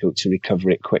difficult to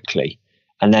recover it quickly.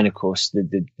 And then, of course,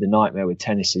 the nightmare with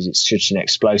tennis is it's such an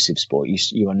explosive sport.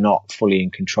 You are not fully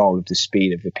in control of the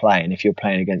speed of the play. And if you're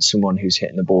playing against someone who's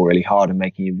hitting the ball really hard and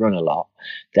making you run a lot,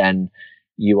 then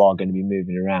you are going to be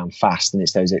moving around fast. And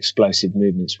it's those explosive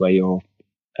movements where you're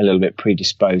a little bit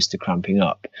predisposed to cramping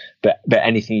up, but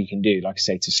anything you can do, like I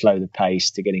say, to slow the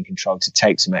pace, to get in control, to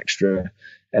take some extra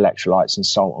electrolytes and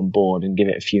salt on board and give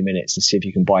it a few minutes and see if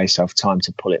you can buy yourself time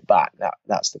to pull it back.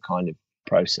 That's the kind of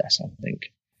process, I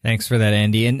think. Thanks for that,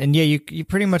 Andy. And yeah, you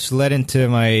pretty much led into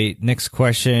my next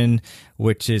question,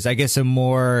 which is, I guess, a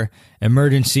more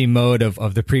emergency mode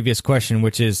of the previous question,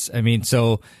 which is,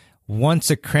 so once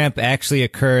a cramp actually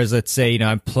occurs, let's say,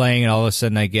 I'm playing and all of a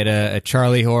sudden I get a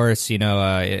Charlie horse,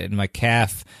 in my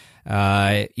calf,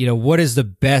 what is the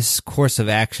best course of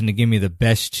action to give me the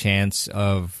best chance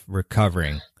of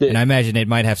recovering? And I imagine it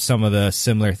might have some of the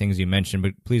similar things you mentioned,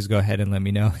 but please go ahead and let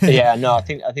me know. I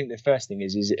think the first thing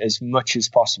is as much as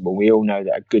possible, we all know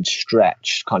that a good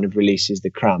stretch kind of releases the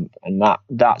cramp, and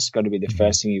that's got to be the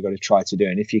first thing you've got to try to do.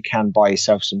 And if you can buy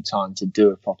yourself some time to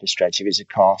do a proper stretch, if it's a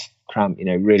calf cramp,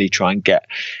 really try and get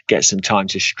some time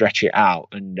to stretch it out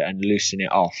and loosen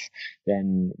it off,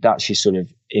 then that's your sort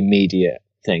of immediate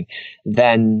thing,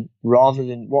 then rather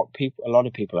than what a lot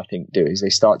of people I think do is they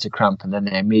start to cramp and then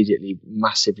they immediately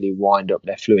massively wind up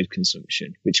their fluid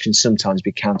consumption, which can sometimes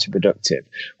be counterproductive.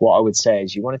 What I would say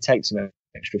is you want to take some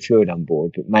extra fluid on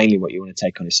board, but mainly what you want to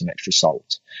take on is some extra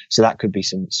salt. So that could be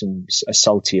a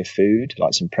saltier food,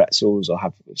 like some pretzels or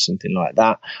have something like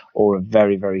that, or a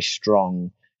very, very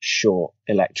strong short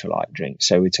electrolyte drink.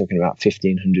 So we're talking about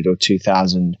 1,500 or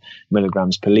 2,000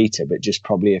 milligrams per litre, but just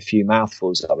probably a few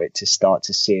mouthfuls of it to start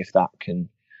to see if that can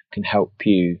help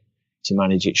you to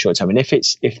manage it short term. And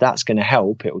if that's going to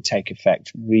help, it will take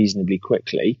effect reasonably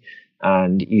quickly,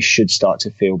 and you should start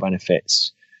to feel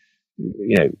benefits,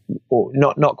 or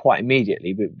not quite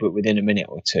immediately, but within a minute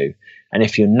or two. And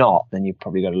if you're not, then you've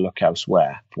probably got to look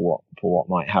elsewhere for what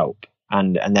might help.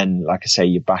 And then, like I say,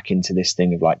 you're back into this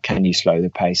thing of like, can you slow the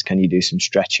pace? Can you do some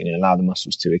stretching and allow the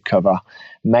muscles to recover?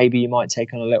 Maybe you might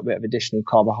take on a little bit of additional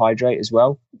carbohydrate as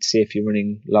well, to see if you're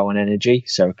running low on energy.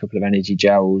 So a couple of energy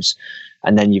gels.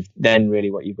 And then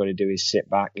really what you've got to do is sit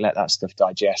back, let that stuff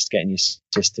digest, get in your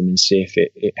system and see if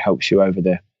it helps you over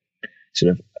the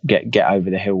sort of get over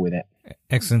the hill with it.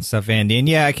 Excellent stuff, Andy. And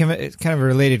yeah, it's kind of a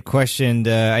related question.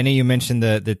 I know you mentioned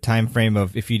the time frame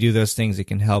of if you do those things, it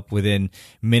can help within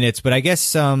minutes. But I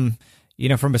guess, from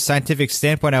a scientific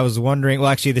standpoint, I was wondering, well,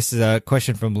 actually, this is a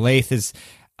question from Laith, is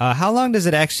how long does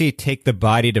it actually take the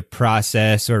body to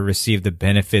process or receive the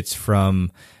benefits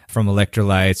from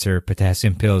electrolytes or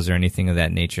potassium pills or anything of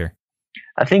that nature?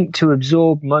 I think to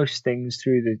absorb most things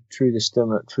through the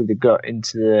stomach, through the gut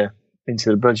into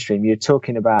the bloodstream, you're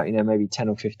talking about maybe 10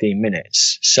 or 15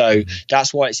 minutes. So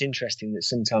that's why it's interesting that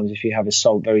sometimes if you have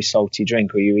a very salty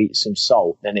drink or you eat some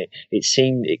salt, then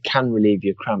it can relieve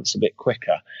your cramps a bit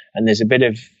quicker. And there's a bit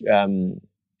of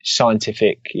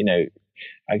scientific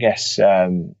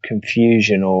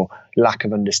confusion or lack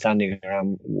of understanding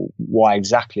around why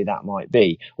exactly that might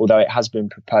be. Although it has been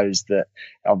proposed that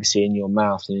obviously in your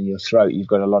mouth and in your throat, you've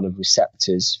got a lot of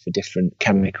receptors for different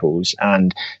chemicals,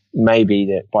 and maybe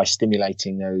that by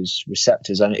stimulating those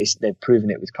receptors, and they've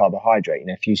proven it with carbohydrate.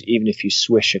 Even if you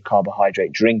swish a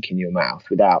carbohydrate drink in your mouth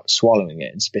without swallowing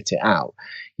it and spit it out,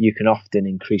 you can often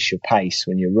increase your pace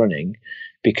when you're running,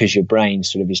 because your brain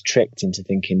sort of is tricked into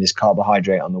thinking there's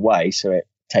carbohydrate on the way, so it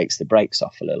takes the brakes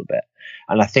off a little bit.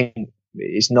 And I think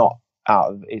it's not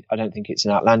I don't think it's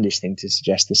an outlandish thing to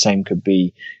suggest the same could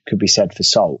be said for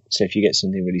salt. So if you get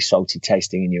something really salty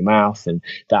tasting in your mouth, and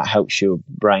that helps your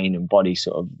brain and body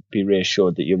sort of be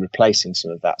reassured that you're replacing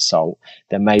some of that salt,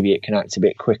 then maybe it can act a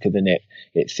bit quicker than it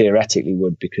theoretically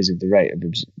would, because of the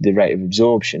rate of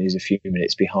absorption is a few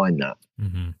minutes behind that.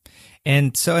 Mm-hmm.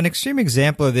 And so an extreme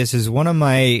example of this is one of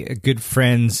my good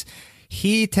friends.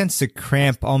 He tends to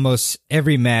cramp almost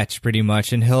every match pretty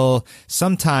much, and he'll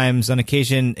sometimes on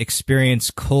occasion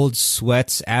experience cold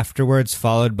sweats afterwards,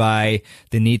 followed by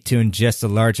the need to ingest a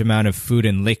large amount of food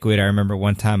and liquid. I remember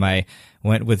one time I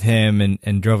went with him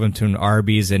and drove him to an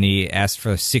Arby's, and he asked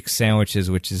for 6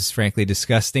 sandwiches, which is frankly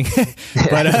disgusting.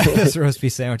 But those roast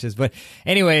beef sandwiches. But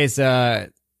anyways,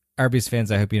 Arby's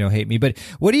fans, I hope you don't hate me, but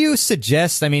what do you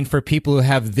suggest, for people who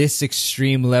have this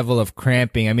extreme level of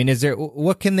cramping?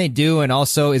 What can they do? And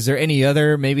also, is there any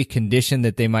other maybe condition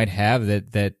that they might have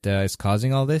that is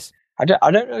causing all this? I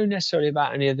don't know necessarily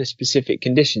about any other specific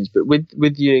conditions, but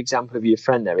with your example of your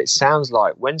friend there, it sounds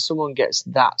like when someone gets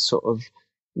that sort of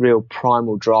real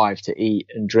primal drive to eat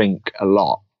and drink a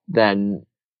lot, then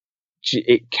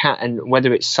it can, and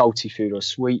whether it's salty food or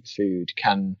sweet food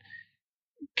can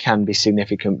be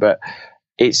significant, but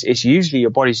it's usually your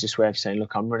body's just way of saying,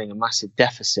 look, I'm running a massive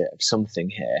deficit of something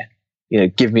here.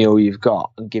 Give me all you've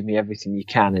got and give me everything you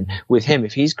can. And with him,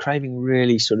 if he's craving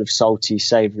really sort of salty,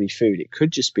 savory food, it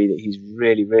could just be that he's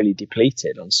really, really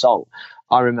depleted on salt.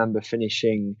 I remember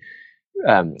finishing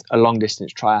a long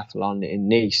distance triathlon in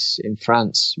Nice in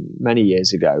France many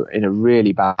years ago in a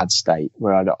really bad state,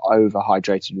 where I'd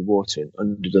overhydrated with water and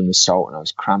underdone the salt, and I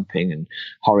was cramping and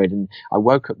horrid. And I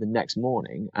woke up the next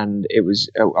morning, and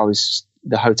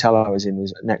the hotel I was in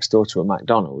was next door to a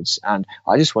McDonald's, and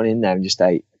I just went in there and just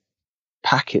ate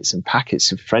packets and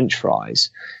packets of French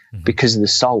fries because of the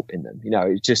salt in them.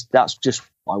 That's just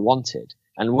what I wanted.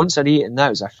 And once I'd eaten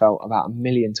those, I felt about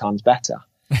 1,000,000 times better.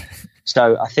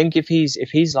 So I think if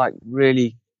he's like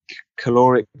really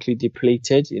calorically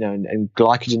depleted, and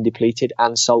glycogen depleted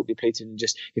and salt depleted, and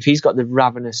just if he's got the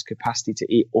ravenous capacity to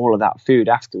eat all of that food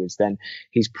afterwards, then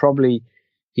he's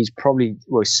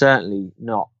certainly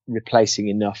not replacing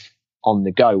enough on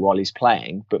the go while he's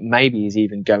playing, but maybe he's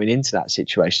even going into that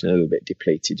situation a little bit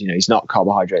depleted. He's not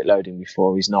carbohydrate loading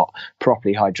before, he's not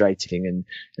properly hydrating and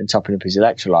topping up his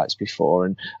electrolytes before.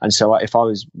 And so if I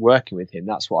was working with him,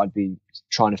 that's what I'd be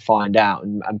trying to find out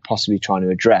and possibly trying to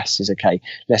address is, okay,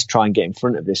 let's try and get in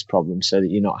front of this problem so that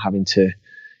you're not having to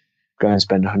go and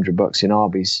spend $100 in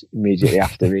Arby's immediately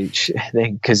after each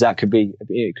thing, because it could be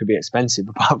expensive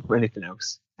apart from anything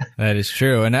else. That is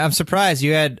true. And I'm surprised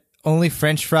you had only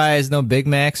French fries, no Big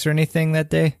Macs or anything that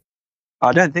day.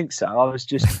 I don't think so. I was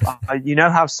just, you know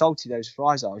how salty those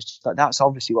fries are. I was just like, that's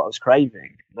obviously what I was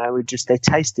craving. And they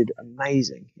tasted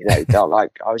amazing. You know, they're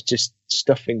like, I was just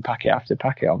stuffing packet after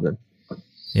packet of them.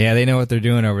 Yeah, they know what they're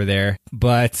doing over there,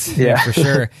 but yeah, for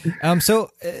sure.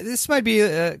 So this might be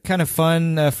kind of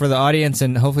fun for the audience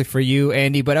and hopefully for you,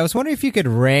 Andy, but I was wondering if you could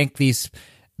rank these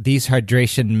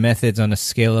hydration methods on a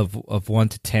scale of 1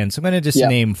 to 10. So I'm going to just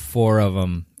name 4 of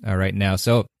them right now.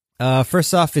 So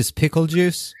first off is pickle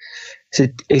juice.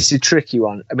 It's a tricky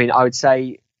one. I mean, I would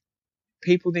say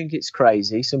people think it's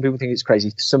crazy. Some people think it's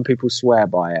crazy. Some people swear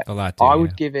by it. A lot do, I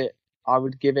would give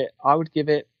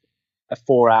it a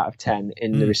 4 out of 10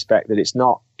 in the respect that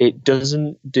it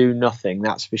doesn't do nothing.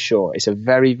 That's for sure. It's a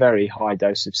very, very high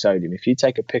dose of sodium. If you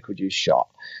take a pickle juice shot,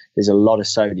 there's a lot of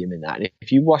sodium in that. And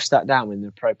if you wash that down with an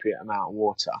appropriate amount of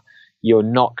water, you're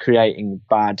not creating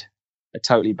a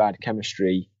totally bad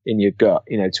chemistry in your gut,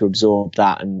 you know, to absorb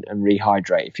that and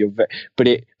rehydrate. But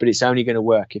it's only going to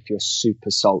work if you're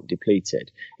super salt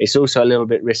depleted. It's also a little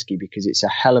bit risky because it's a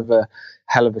hell of a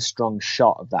strong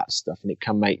shot of that stuff, and it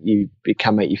can make you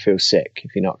feel sick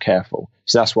if you're not careful.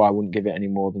 So that's why I wouldn't give it any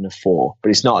more than a 4.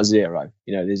 But it's not a 0.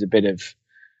 You know,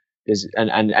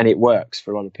 and it works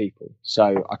for a lot of people.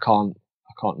 So I can't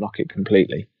knock it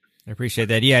completely. I appreciate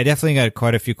that. Yeah, I definitely got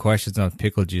quite a few questions on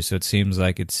pickle juice, so it seems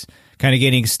like it's kind of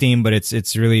gaining steam, but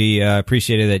it's really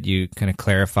appreciated that you kind of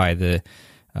clarify the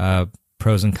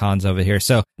pros and cons of it here.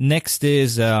 So next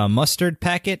is mustard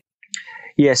packet.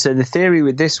 Yeah, so the theory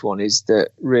with this one is that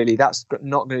really that's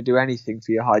not going to do anything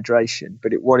for your hydration,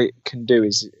 but what it can do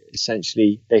is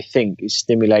essentially, they think, is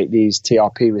stimulate these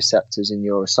TRP receptors in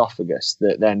your esophagus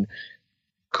that then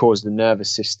cause the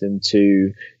nervous system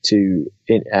to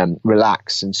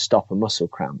relax and stop a muscle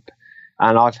cramp.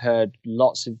 And I've heard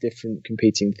lots of different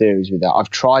competing theories with that. I've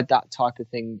tried that type of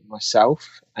thing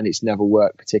myself, and it's never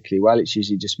worked particularly well. It's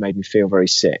usually just made me feel very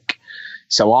sick.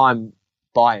 So I'm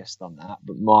biased on that,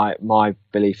 but my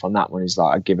belief on that one is that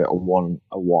I give it a 1.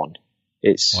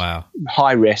 It's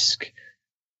high risk,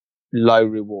 low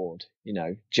reward, you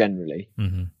know, generally.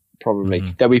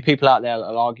 Probably. There'll be people out there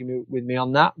that'll argue with me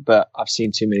on that, but I've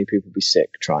seen too many people be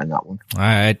sick trying that one.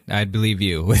 I'd believe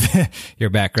you with your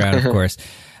background, of course.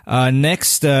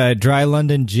 Next, dry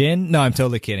London gin. No, I'm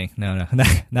totally kidding. No,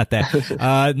 not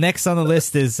that. Next on the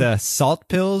list is salt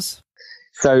pills.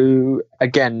 So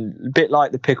again, a bit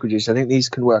like the pickle juice, I think these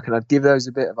can work, and I'd give those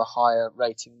a bit of a higher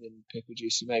rating than pickle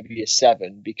juice, maybe a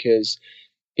 7, because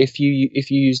if you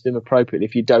use them appropriately,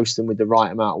 if you dose them with the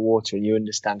right amount of water and you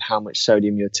understand how much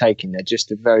sodium you're taking, they're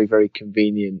just a very, very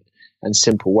convenient and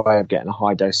simple way of getting a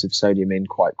high dose of sodium in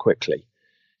quite quickly.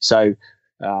 So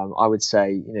I would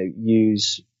say, you know,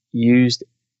 used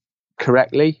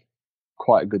correctly,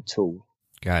 quite a good tool.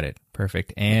 Got it.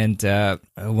 Perfect. And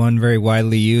one very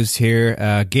widely used here,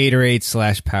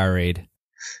 Gatorade/Powerade.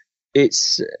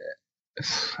 It's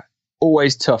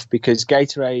always tough because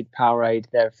Gatorade, Powerade,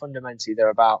 they're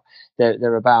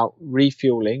about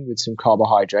refueling with some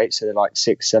carbohydrates. So they're like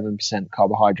 6-7%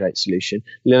 carbohydrate solution,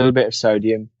 a little bit of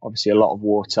sodium, obviously a lot of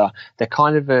water. They're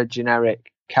kind of a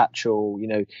generic catch-all. You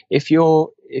know, if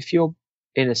you're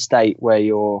in a state where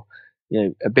you're, you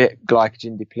know, a bit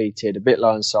glycogen depleted, a bit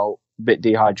low in salt, a bit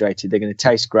dehydrated, they're going to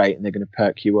taste great and they're going to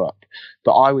perk you up.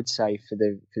 But I would say for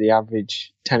the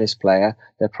average tennis player,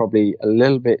 they're probably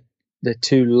they're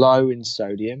too low in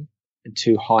sodium and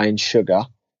too high in sugar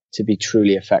to be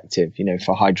truly effective, you know,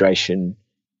 for hydration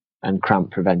and cramp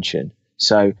prevention.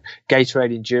 So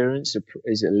Gatorade Endurance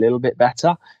is a little bit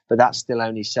better, but that's still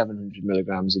only 700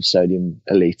 milligrams of sodium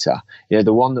a litre. You know,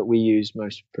 the one that we use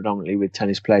most predominantly with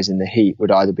tennis players in the heat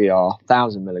would either be our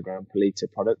 1,000 milligram per litre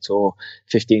product or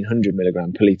 1,500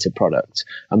 milligram per litre product.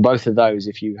 And both of those,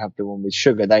 if you have the one with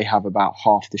sugar, they have about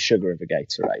half the sugar of a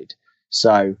Gatorade.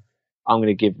 So I'm going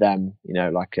to give them, you know,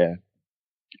 like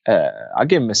I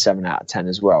give them a 7 out of 10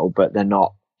 as well, but they're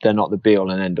not the be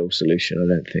all and end all solution, I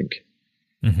don't think.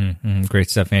 Great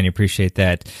stuff, Andy. Appreciate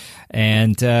that.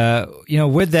 And, you know,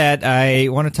 with that, I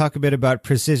want to talk a bit about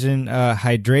precision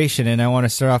hydration. And I want to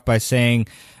start off by saying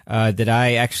that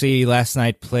I actually last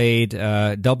night played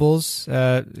doubles,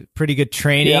 pretty good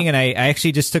training. And I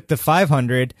actually just took the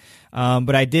 500.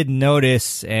 But I did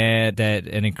notice that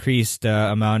an increased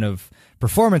amount of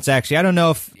performance, actually. I don't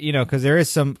know if, because there is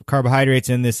some carbohydrates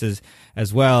in this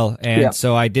as well. And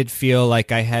so I did feel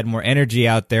like I had more energy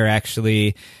out there,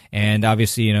 actually. And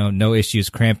obviously, no issues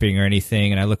cramping or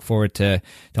anything. And I look forward to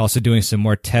also doing some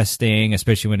more testing,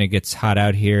 especially when it gets hot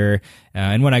out here.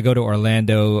 And when I go to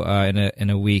Orlando in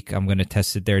a week, I'm going to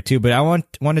test it there too. But I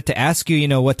wanted to ask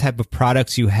you, what type of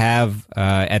products you have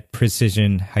at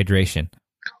Precision Hydration.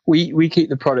 We keep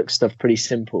the product stuff pretty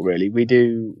simple, really. We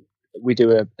do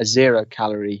a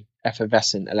 0-calorie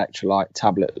effervescent electrolyte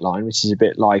tablet line, which is a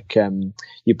bit like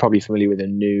you're probably familiar with a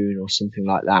Noon or something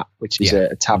like that, which is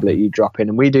a tablet you drop in.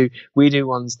 And we do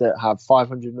ones that have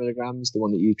 500 milligrams, the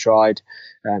one that you tried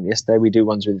yesterday. We do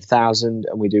ones with 1,000,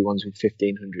 and we do ones with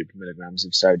 1,500 milligrams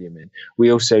of sodium in.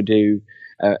 We also do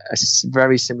a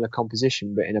very similar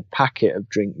composition, but in a packet of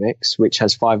drink mix, which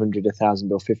has 500,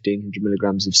 1,000, or 1,500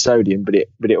 milligrams of sodium, but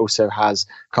it also has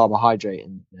carbohydrate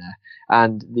in there.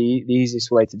 And the easiest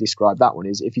way to describe that one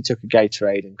is if you took a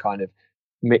Gatorade and kind of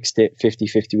mixed it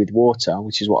 50-50 with water,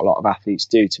 which is what a lot of athletes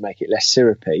do to make it less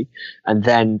syrupy, and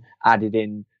then added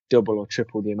in double or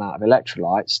triple the amount of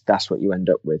electrolytes, that's what you end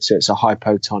up with. So it's a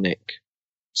hypotonic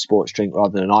sports drink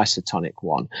rather than an isotonic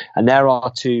one. And there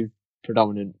are two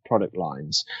predominant product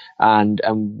lines, and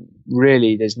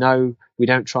really we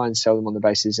don't try and sell them on the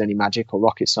basis of any magic or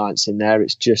rocket science in there.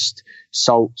 It's just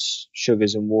salts,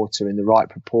 sugars, and water in the right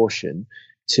proportion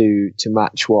to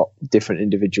match what different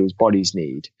individuals' bodies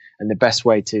need. And the best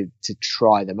way to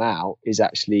try them out is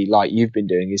actually, like you've been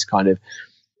doing, is kind of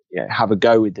have a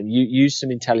go with them. You use some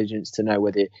intelligence to know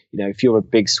whether, if you're a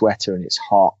big sweater and it's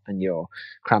hot and you're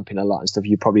cramping a lot and stuff,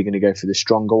 you're probably going to go for the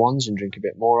stronger ones and drink a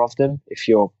bit more of them. If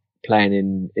you're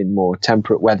playing in more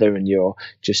temperate weather and you're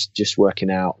just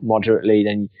working out moderately,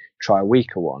 then try a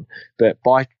weaker one. But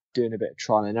by doing a bit of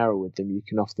trial and error with them, you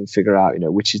can often figure out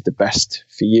which is the best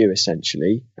for you,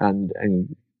 essentially, and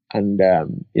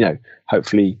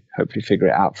hopefully figure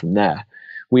it out from there.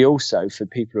 We also, for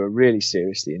people who are really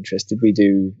seriously interested, we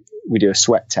do a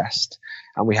sweat test,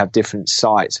 and we have different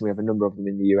sites, and we have a number of them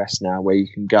in the US now where you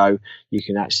can go.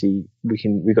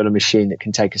 We've got a machine that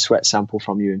can take a sweat sample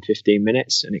from you in 15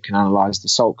 minutes, and it can analyze the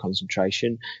salt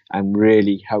concentration and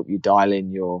really help you dial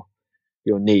in your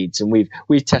needs. And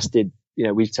we've tested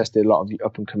a lot of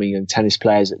up and coming young tennis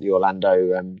players at the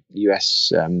Orlando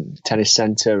US Tennis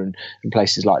Center and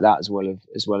places like that, as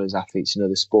well as athletes in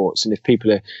other sports. And if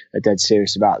people are dead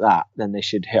serious about that, then they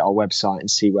should hit our website and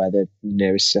see where the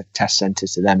nearest test center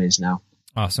to them is now.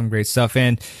 Awesome. Great stuff.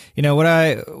 And, what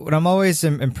I'm always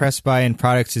impressed by in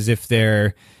products is if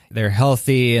they're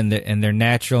healthy and they're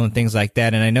natural and things like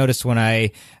that. And I noticed when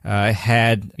I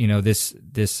had, this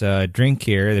drink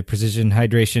here, the Precision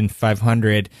Hydration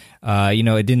 500,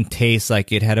 it didn't taste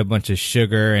like it had a bunch of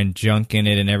sugar and junk in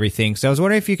it and everything. So I was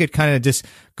wondering if you could kind of just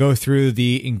go through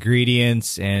the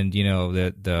ingredients and,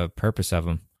 the purpose of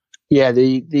them. Yeah,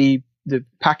 the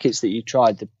packets that you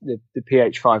tried, the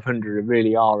pH 500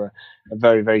 really are a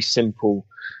very, very simple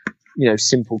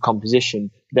composition.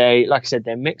 They, like I said,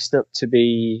 they're mixed up to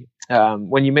be,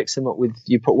 when you mix them up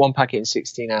you put one packet in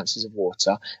 16 ounces of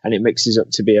water, and it mixes up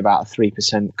to be about a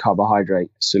 3%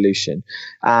 carbohydrate solution.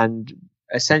 And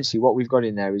essentially what we've got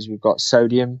in there is we've got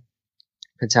sodium,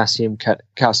 potassium,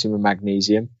 calcium, and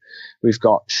magnesium. We've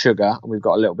got sugar, and we've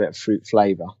got a little bit of fruit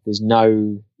flavor. There's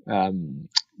no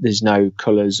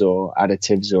colors or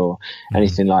additives or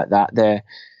anything like that.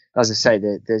 As I say,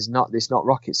 it's not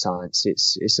rocket science.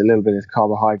 It's a little bit of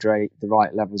carbohydrate, the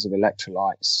right levels of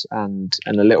electrolytes, and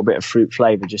a little bit of fruit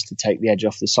flavor just to take the edge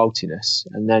off the saltiness.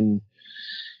 And then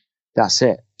that's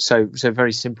it. So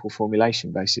very simple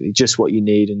formulation, basically, just what you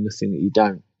need and nothing that you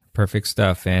don't. Perfect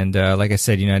stuff. And like I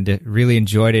said, I really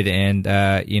enjoyed it. And,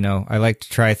 I like to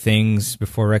try things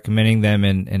before recommending them.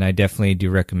 And I definitely do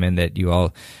recommend that you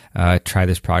all try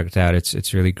this product out.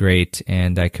 It's really great.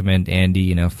 And I commend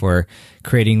Andy, for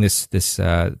creating this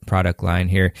product line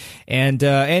here. And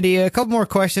Andy, a couple more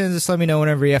questions. Just let me know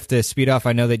whenever you have to speed off.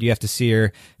 I know that you have to see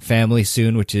your family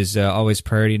soon, which is always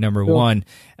priority number one.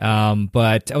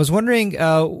 But I was wondering,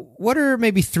 what are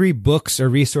maybe 3 books or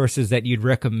resources that you'd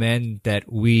recommend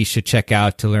that we should check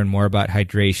out to learn more about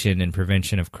hydration and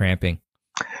prevention of cramping?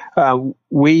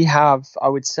 We have, I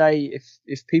would say,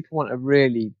 if people want a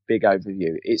really big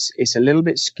overview, it's a little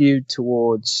bit skewed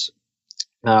towards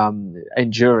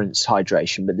endurance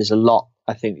hydration, but there's a lot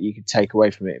I think that you could take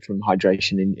away from it, from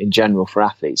hydration in general for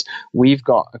athletes. We've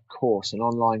got a course, an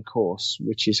online course,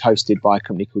 which is hosted by a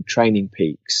company called Training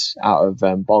Peaks out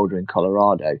of Boulder in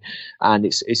Colorado. And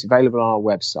it's available on our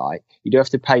website. You do have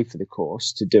to pay for the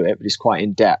course to do it, but it's quite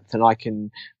in depth.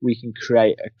 And we can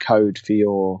create a code for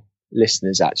your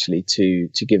listeners actually to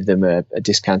give them a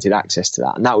discounted access to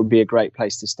that. And that would be a great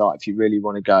place to start if you really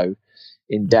want to go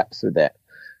in depth with it.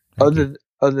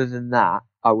 Other than that,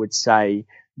 I would say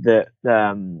that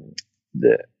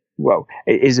well,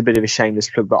 it is a bit of a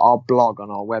shameless plug, but our blog on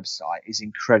our website is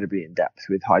incredibly in depth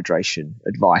with hydration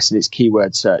advice, and it's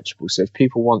keyword searchable. So if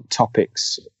people want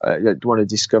topics, want to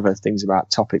discover things about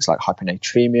topics like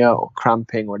hyponatremia or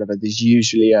cramping or whatever, there's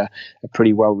usually a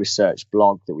pretty well researched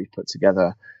blog that we've put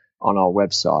together on our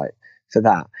website for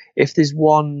that. If there's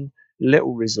one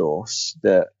little resource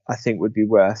that I think would be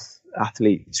worth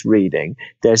athletes reading,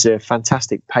 there's a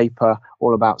fantastic paper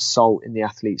all about salt in the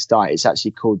athlete's diet. It's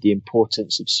actually called The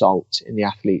Importance of Salt in the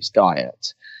Athlete's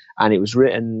Diet, and it was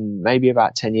written maybe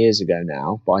about 10 years ago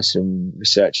now by some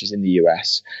researchers in the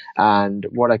US. And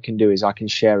what I can do is I can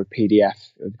share a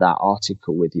PDF of that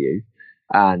article with you,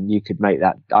 and you could make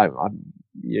that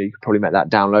you could probably make that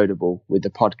downloadable with the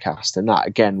podcast, and that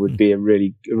again would be a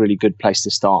really good place to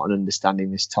start on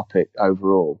understanding this topic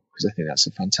overall, because I think that's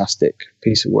a fantastic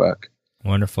piece of work.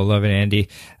 Wonderful. Love it, Andy.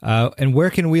 And where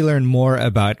can we learn more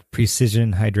about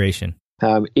Precision Hydration?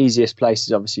 Easiest place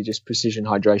is obviously just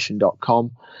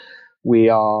precisionhydration.com.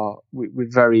 We're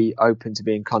very open to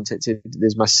being contacted.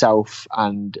 There's myself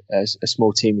and a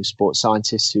small team of sports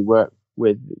scientists who work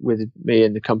with me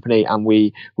and the company, and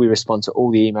we respond to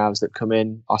all the emails that come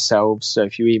in ourselves. So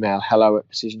if you email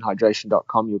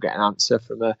hello@precisionhydration.com, you'll get an answer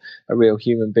from a real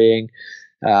human being.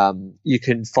 You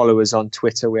can follow us on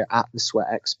Twitter, we're at The Sweat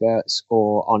Experts,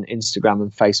 or on Instagram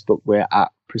and Facebook, we're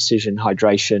at Precision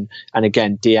Hydration. And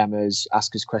again, DM us,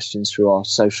 ask us questions through our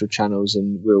social channels,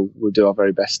 and we'll do our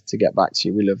very best to get back to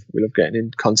you. We love getting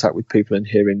in contact with people and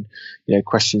hearing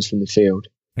questions from the field.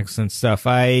 Excellent stuff.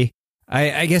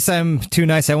 I guess I'm too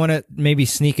nice. I want to maybe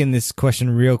sneak in this question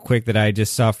real quick that I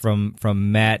just saw from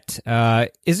Matt.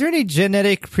 Is there any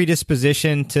genetic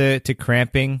predisposition to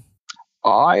cramping?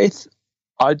 I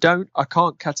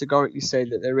can't categorically say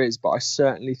that there is, but I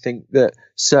certainly think that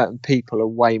certain people are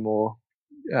way more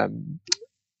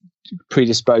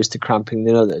predisposed to cramping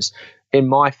than others. In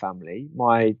my family,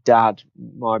 my dad,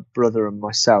 my brother, and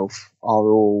myself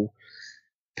are all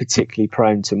particularly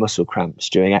prone to muscle cramps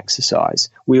during exercise.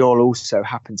 We all also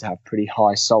happen to have pretty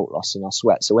high salt loss in our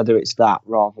sweat. So whether it's that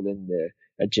rather than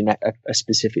a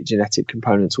specific genetic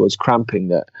component towards cramping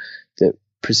that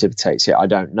precipitates it, I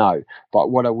don't know. But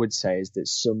what I would say is that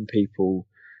some people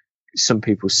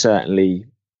certainly,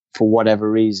 for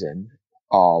whatever reason,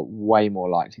 are way more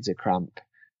likely to cramp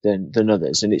than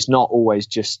others. And it's not always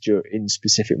just in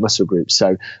specific muscle groups.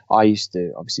 So I used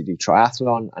to obviously do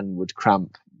triathlon and would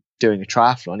cramp doing a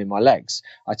triathlon in my legs.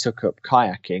 I took up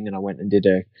kayaking and I went and did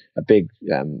a big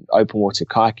open water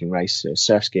kayaking race, a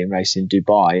surf skiing race in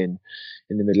Dubai in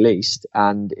the Middle East,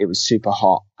 and it was super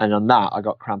hot. And on that, I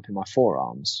got cramp in my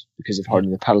forearms because of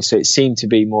holding the pedal. So it seemed to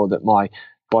be more that my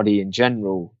body in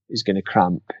general is going to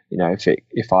cramp,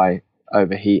 if I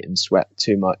overheat and sweat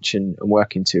too much and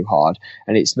working too hard,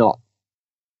 and it's not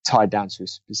tied down to a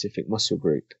specific muscle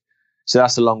group. So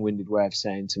that's a long-winded way of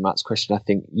saying to Matt's question, I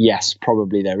think, yes,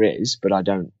 probably there is, but I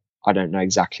don't know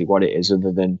exactly what it is,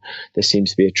 other than there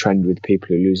seems to be a trend with people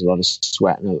who lose a lot of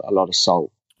sweat and a lot of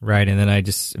salt. Right. And then I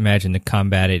just imagine to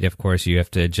combat it, of course, you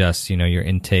have to adjust, your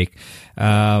intake.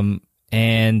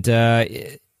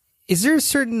 Is there a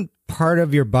certain part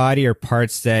of your body or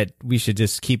parts that we should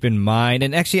just keep in mind?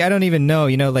 And actually, I don't even know,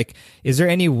 is there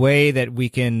any way that we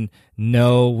can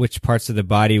know which parts of the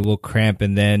body will cramp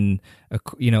and then,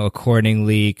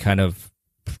 accordingly kind of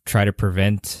try to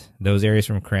prevent those areas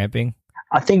from cramping?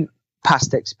 I think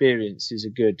past experience is a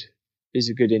good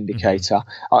indicator.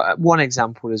 Mm-hmm. One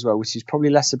example as well, which is probably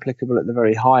less applicable at the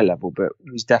very high level, but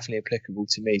was definitely applicable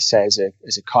to me, say as a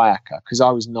kayaker, because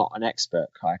I was not an expert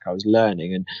kayaker, I was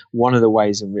learning. And one of the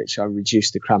ways in which I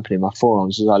reduced the cramping in my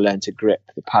forearms was I learned to grip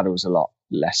the paddles a lot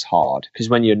less hard, because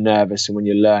when you're nervous and when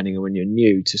you're learning and when you're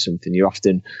new to something, you're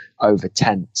often over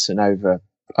tense and over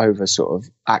sort of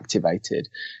activated.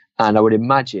 And I would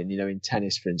imagine, in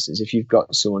tennis, for instance, if you've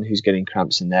got someone who's getting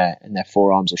cramps in their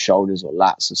forearms or shoulders or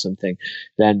lats or something,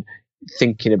 then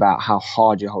thinking about how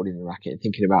hard you're holding the racket and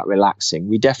thinking about relaxing.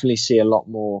 We definitely see a lot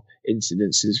more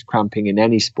incidences of cramping in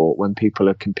any sport when people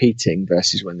are competing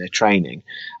versus when they're training.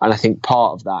 And I think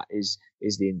part of that is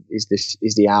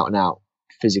the out and out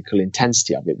physical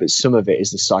intensity of it, but some of it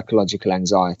is the psychological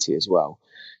anxiety as well.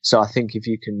 So I think if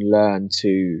you can learn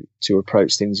to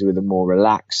approach things with a more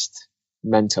relaxed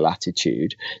mental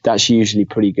attitude, that's usually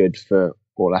pretty good for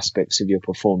all aspects of your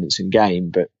performance and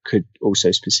game, but could also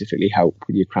specifically help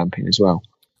with your cramping as well.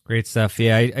 Great stuff.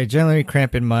 Yeah, I generally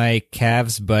cramp in my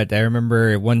calves, but I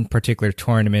remember one particular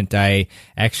tournament I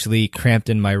actually cramped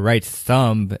in my right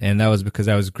thumb, and that was because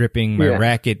I was gripping my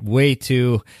racket way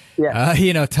too,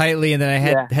 tightly, and then I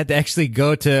had to actually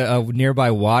go to a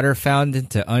nearby water fountain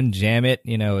to unjam it.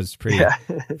 It was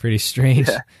pretty strange.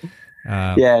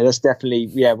 That's definitely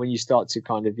when you start to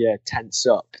kind of tense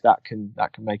up, that can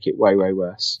make it way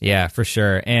worse. Yeah, for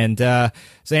sure. And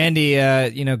so Andy,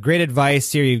 great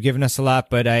advice here. You've given us a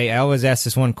lot, but I always ask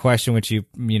this one question, which you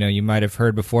might have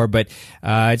heard before, but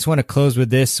I just want to close with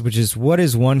this, which is, what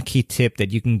is one key tip that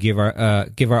you can give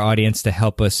our audience to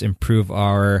help us improve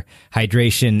our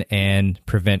hydration and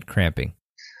prevent cramping?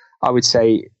 I would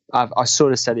say, I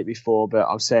sort of said it before, but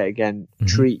I'll say it again. Mm-hmm.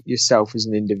 Treat yourself as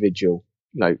an individual.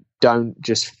 Don't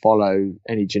just follow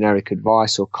any generic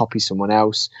advice or copy someone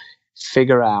else.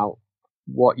 Figure out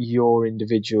what your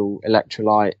individual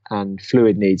electrolyte and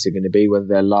fluid needs are going to be, whether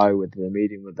they're low, whether they're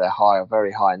medium, whether they're high or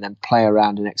very high, and then play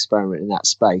around and experiment in that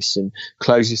space and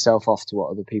close yourself off to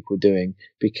what other people are doing,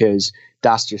 because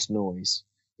that's just noise.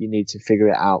 You need to figure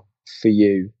it out for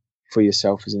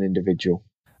yourself as an individual.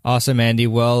 Awesome, Andy.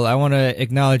 Well, I want to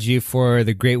acknowledge you for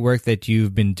the great work that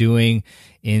you've been doing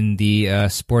in the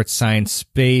sports science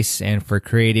space and for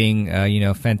creating,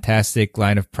 fantastic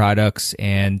line of products.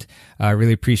 And I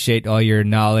really appreciate all your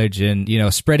knowledge and,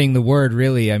 spreading the word,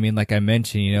 really. I mean, like I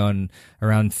mentioned, and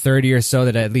around 30 or so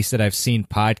that I've seen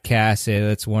podcasts.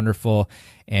 That's wonderful.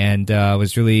 And it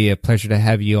was really a pleasure to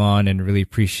have you on, and really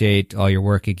appreciate all your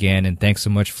work again. And thanks so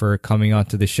much for coming on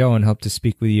to the show, and hope to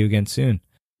speak with you again soon.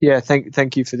 Yeah,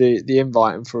 thank you for the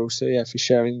invite, and for also for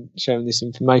sharing this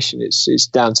information. It's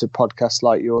down to podcasts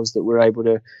like yours that we're able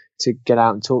to get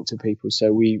out and talk to people.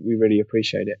 So we really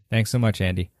appreciate it. Thanks so much,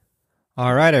 Andy.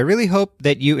 All right, I really hope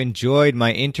that you enjoyed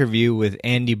my interview with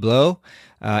Andy Blow.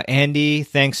 Andy,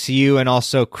 thanks to you and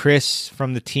also Chris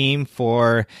from the team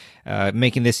for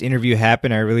making this interview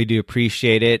happen. I really do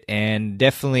appreciate it, and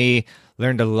definitely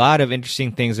learned a lot of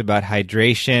interesting things about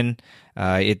hydration.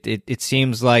 It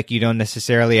seems like you don't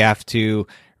necessarily have to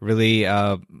really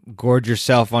gorge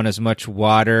yourself on as much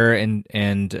water and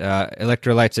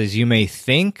electrolytes as you may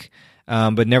think,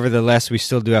 but nevertheless, we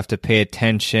still do have to pay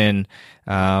attention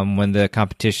when the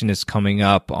competition is coming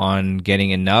up on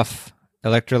getting enough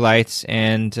electrolytes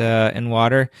and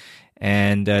water.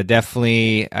 And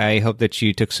definitely, I hope that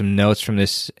you took some notes from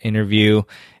this interview.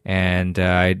 And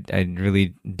I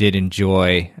really did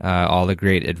enjoy all the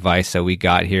great advice that we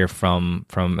got here from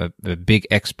a big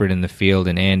expert in the field,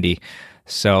 and Andy.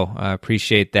 So I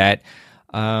appreciate that.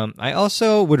 I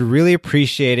also would really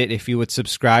appreciate it if you would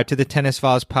subscribe to the Tennis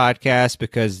Files podcast,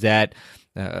 because that,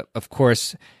 of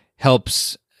course,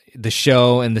 helps the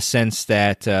show in the sense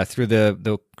that through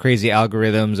the crazy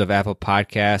algorithms of Apple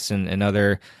Podcasts and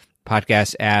other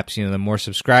podcast apps, the more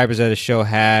subscribers that a show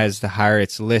has, the higher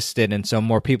it's listed, and so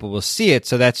more people will see it.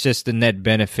 So that's just a net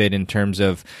benefit in terms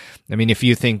of, if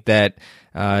you think that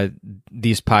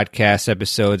these podcast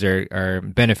episodes are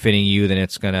benefiting you, then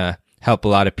it's going to help a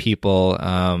lot of people.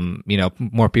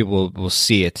 More people will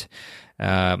see it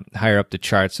higher up the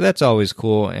chart. So that's always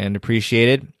cool and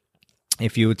appreciated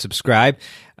if you would subscribe.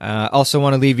 Also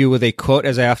want to leave you with a quote,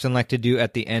 as I often like to do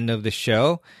at the end of the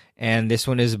show. And this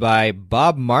one is by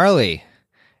Bob Marley.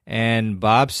 And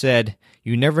Bob said,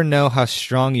 "You never know how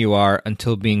strong you are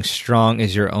until being strong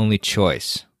is your only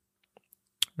choice."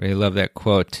 Really love that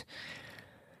quote.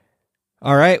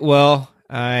 All right, well,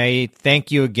 I thank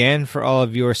you again for all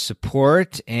of your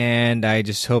support, and I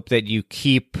just hope that you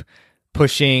keep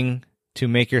pushing to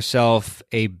make yourself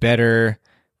a better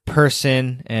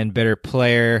person and better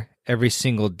player every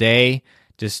single day.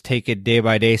 Just take it day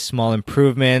by day, small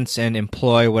improvements, and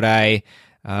employ what I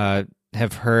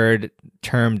have heard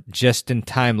termed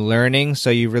just-in-time learning.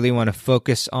 So you really want to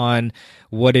focus on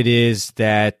what it is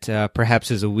that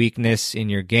perhaps is a weakness in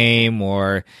your game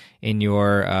or in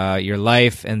your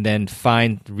life, and then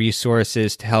find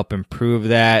resources to help improve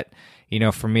that.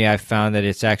 For me, I found that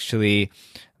it's actually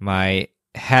my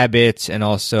habits and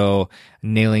also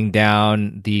nailing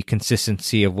down the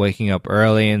consistency of waking up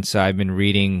early. And so I've been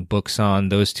reading books on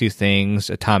those two things,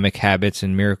 Atomic Habits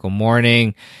and Miracle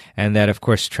Morning. And that, of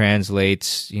course,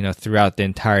 translates, throughout the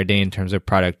entire day in terms of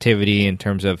productivity, in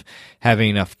terms of having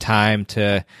enough time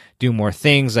to do more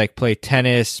things like play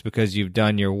tennis because you've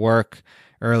done your work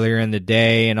earlier in the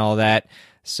day and all that.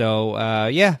 So,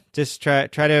 just try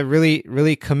to really,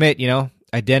 really commit,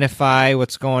 identify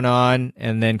what's going on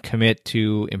and then commit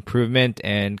to improvement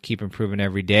and keep improving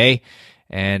every day.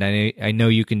 And I know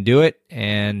you can do it.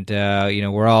 And,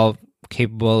 we're all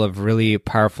capable of really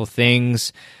powerful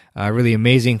things. really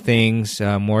amazing things,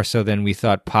 more so than we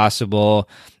thought possible.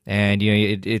 And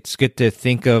it's good to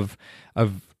think of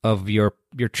your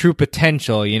true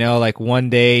potential. Like one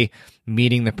day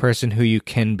meeting the person who you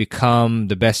can become,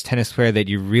 the best tennis player that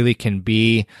you really can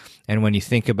be. And when you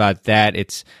think about that,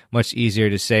 it's much easier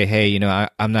to say, hey,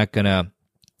 I'm not gonna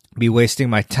be wasting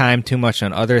my time too much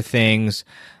on other things.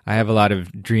 I have a lot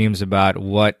of dreams about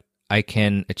what I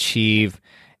can achieve,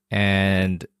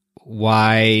 and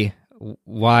why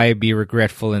be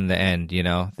regretful in the end,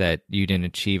 that you didn't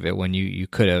achieve it when you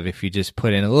could have, if you just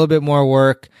put in a little bit more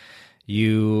work.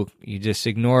 You just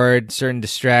ignored certain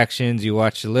distractions. You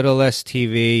watched a little less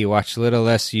TV. You watched a little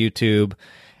less YouTube,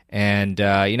 and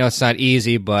it's not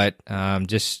easy, but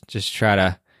just try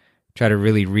to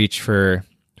really reach for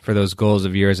those goals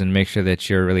of yours and make sure that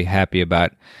you're really happy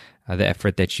about the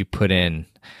effort that you put in.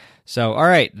 So, all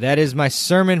right, that is my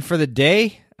sermon for the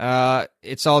day.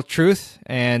 It's all truth,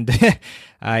 and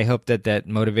I hope that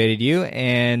motivated you.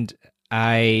 And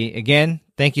again,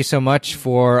 thank you so much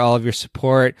for all of your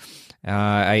support.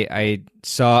 I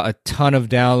saw a ton of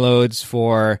downloads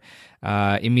for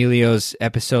Emilio's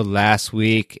episode last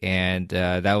week, and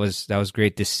that was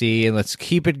great to see. And let's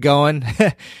keep it going,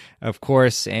 of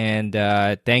course. And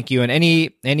thank you. And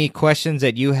any questions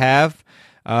that you have,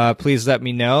 please let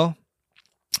me know.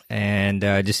 And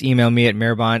just email me at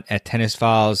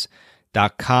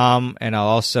mirabon@tennisfiles.com, and I'll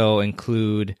also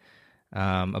include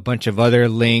a bunch of other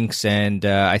links, and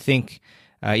I think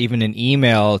even an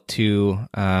email to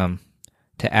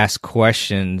ask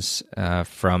questions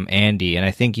from Andy. And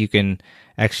I think you can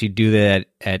actually do that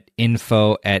at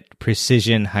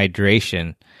info@Precision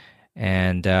Hydration.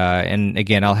 And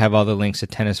again, I'll have all the links at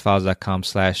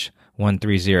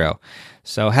tennisfiles.com/130.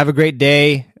 So have a great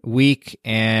day, week,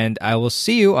 and I will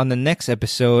see you on the next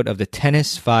episode of the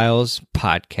Tennis Files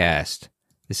podcast.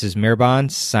 This is Mirabon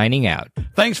signing out.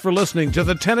 Thanks for listening to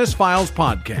the Tennis Files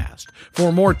podcast.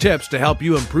 For more tips to help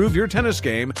you improve your tennis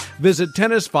game, visit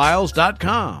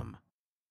tennisfiles.com.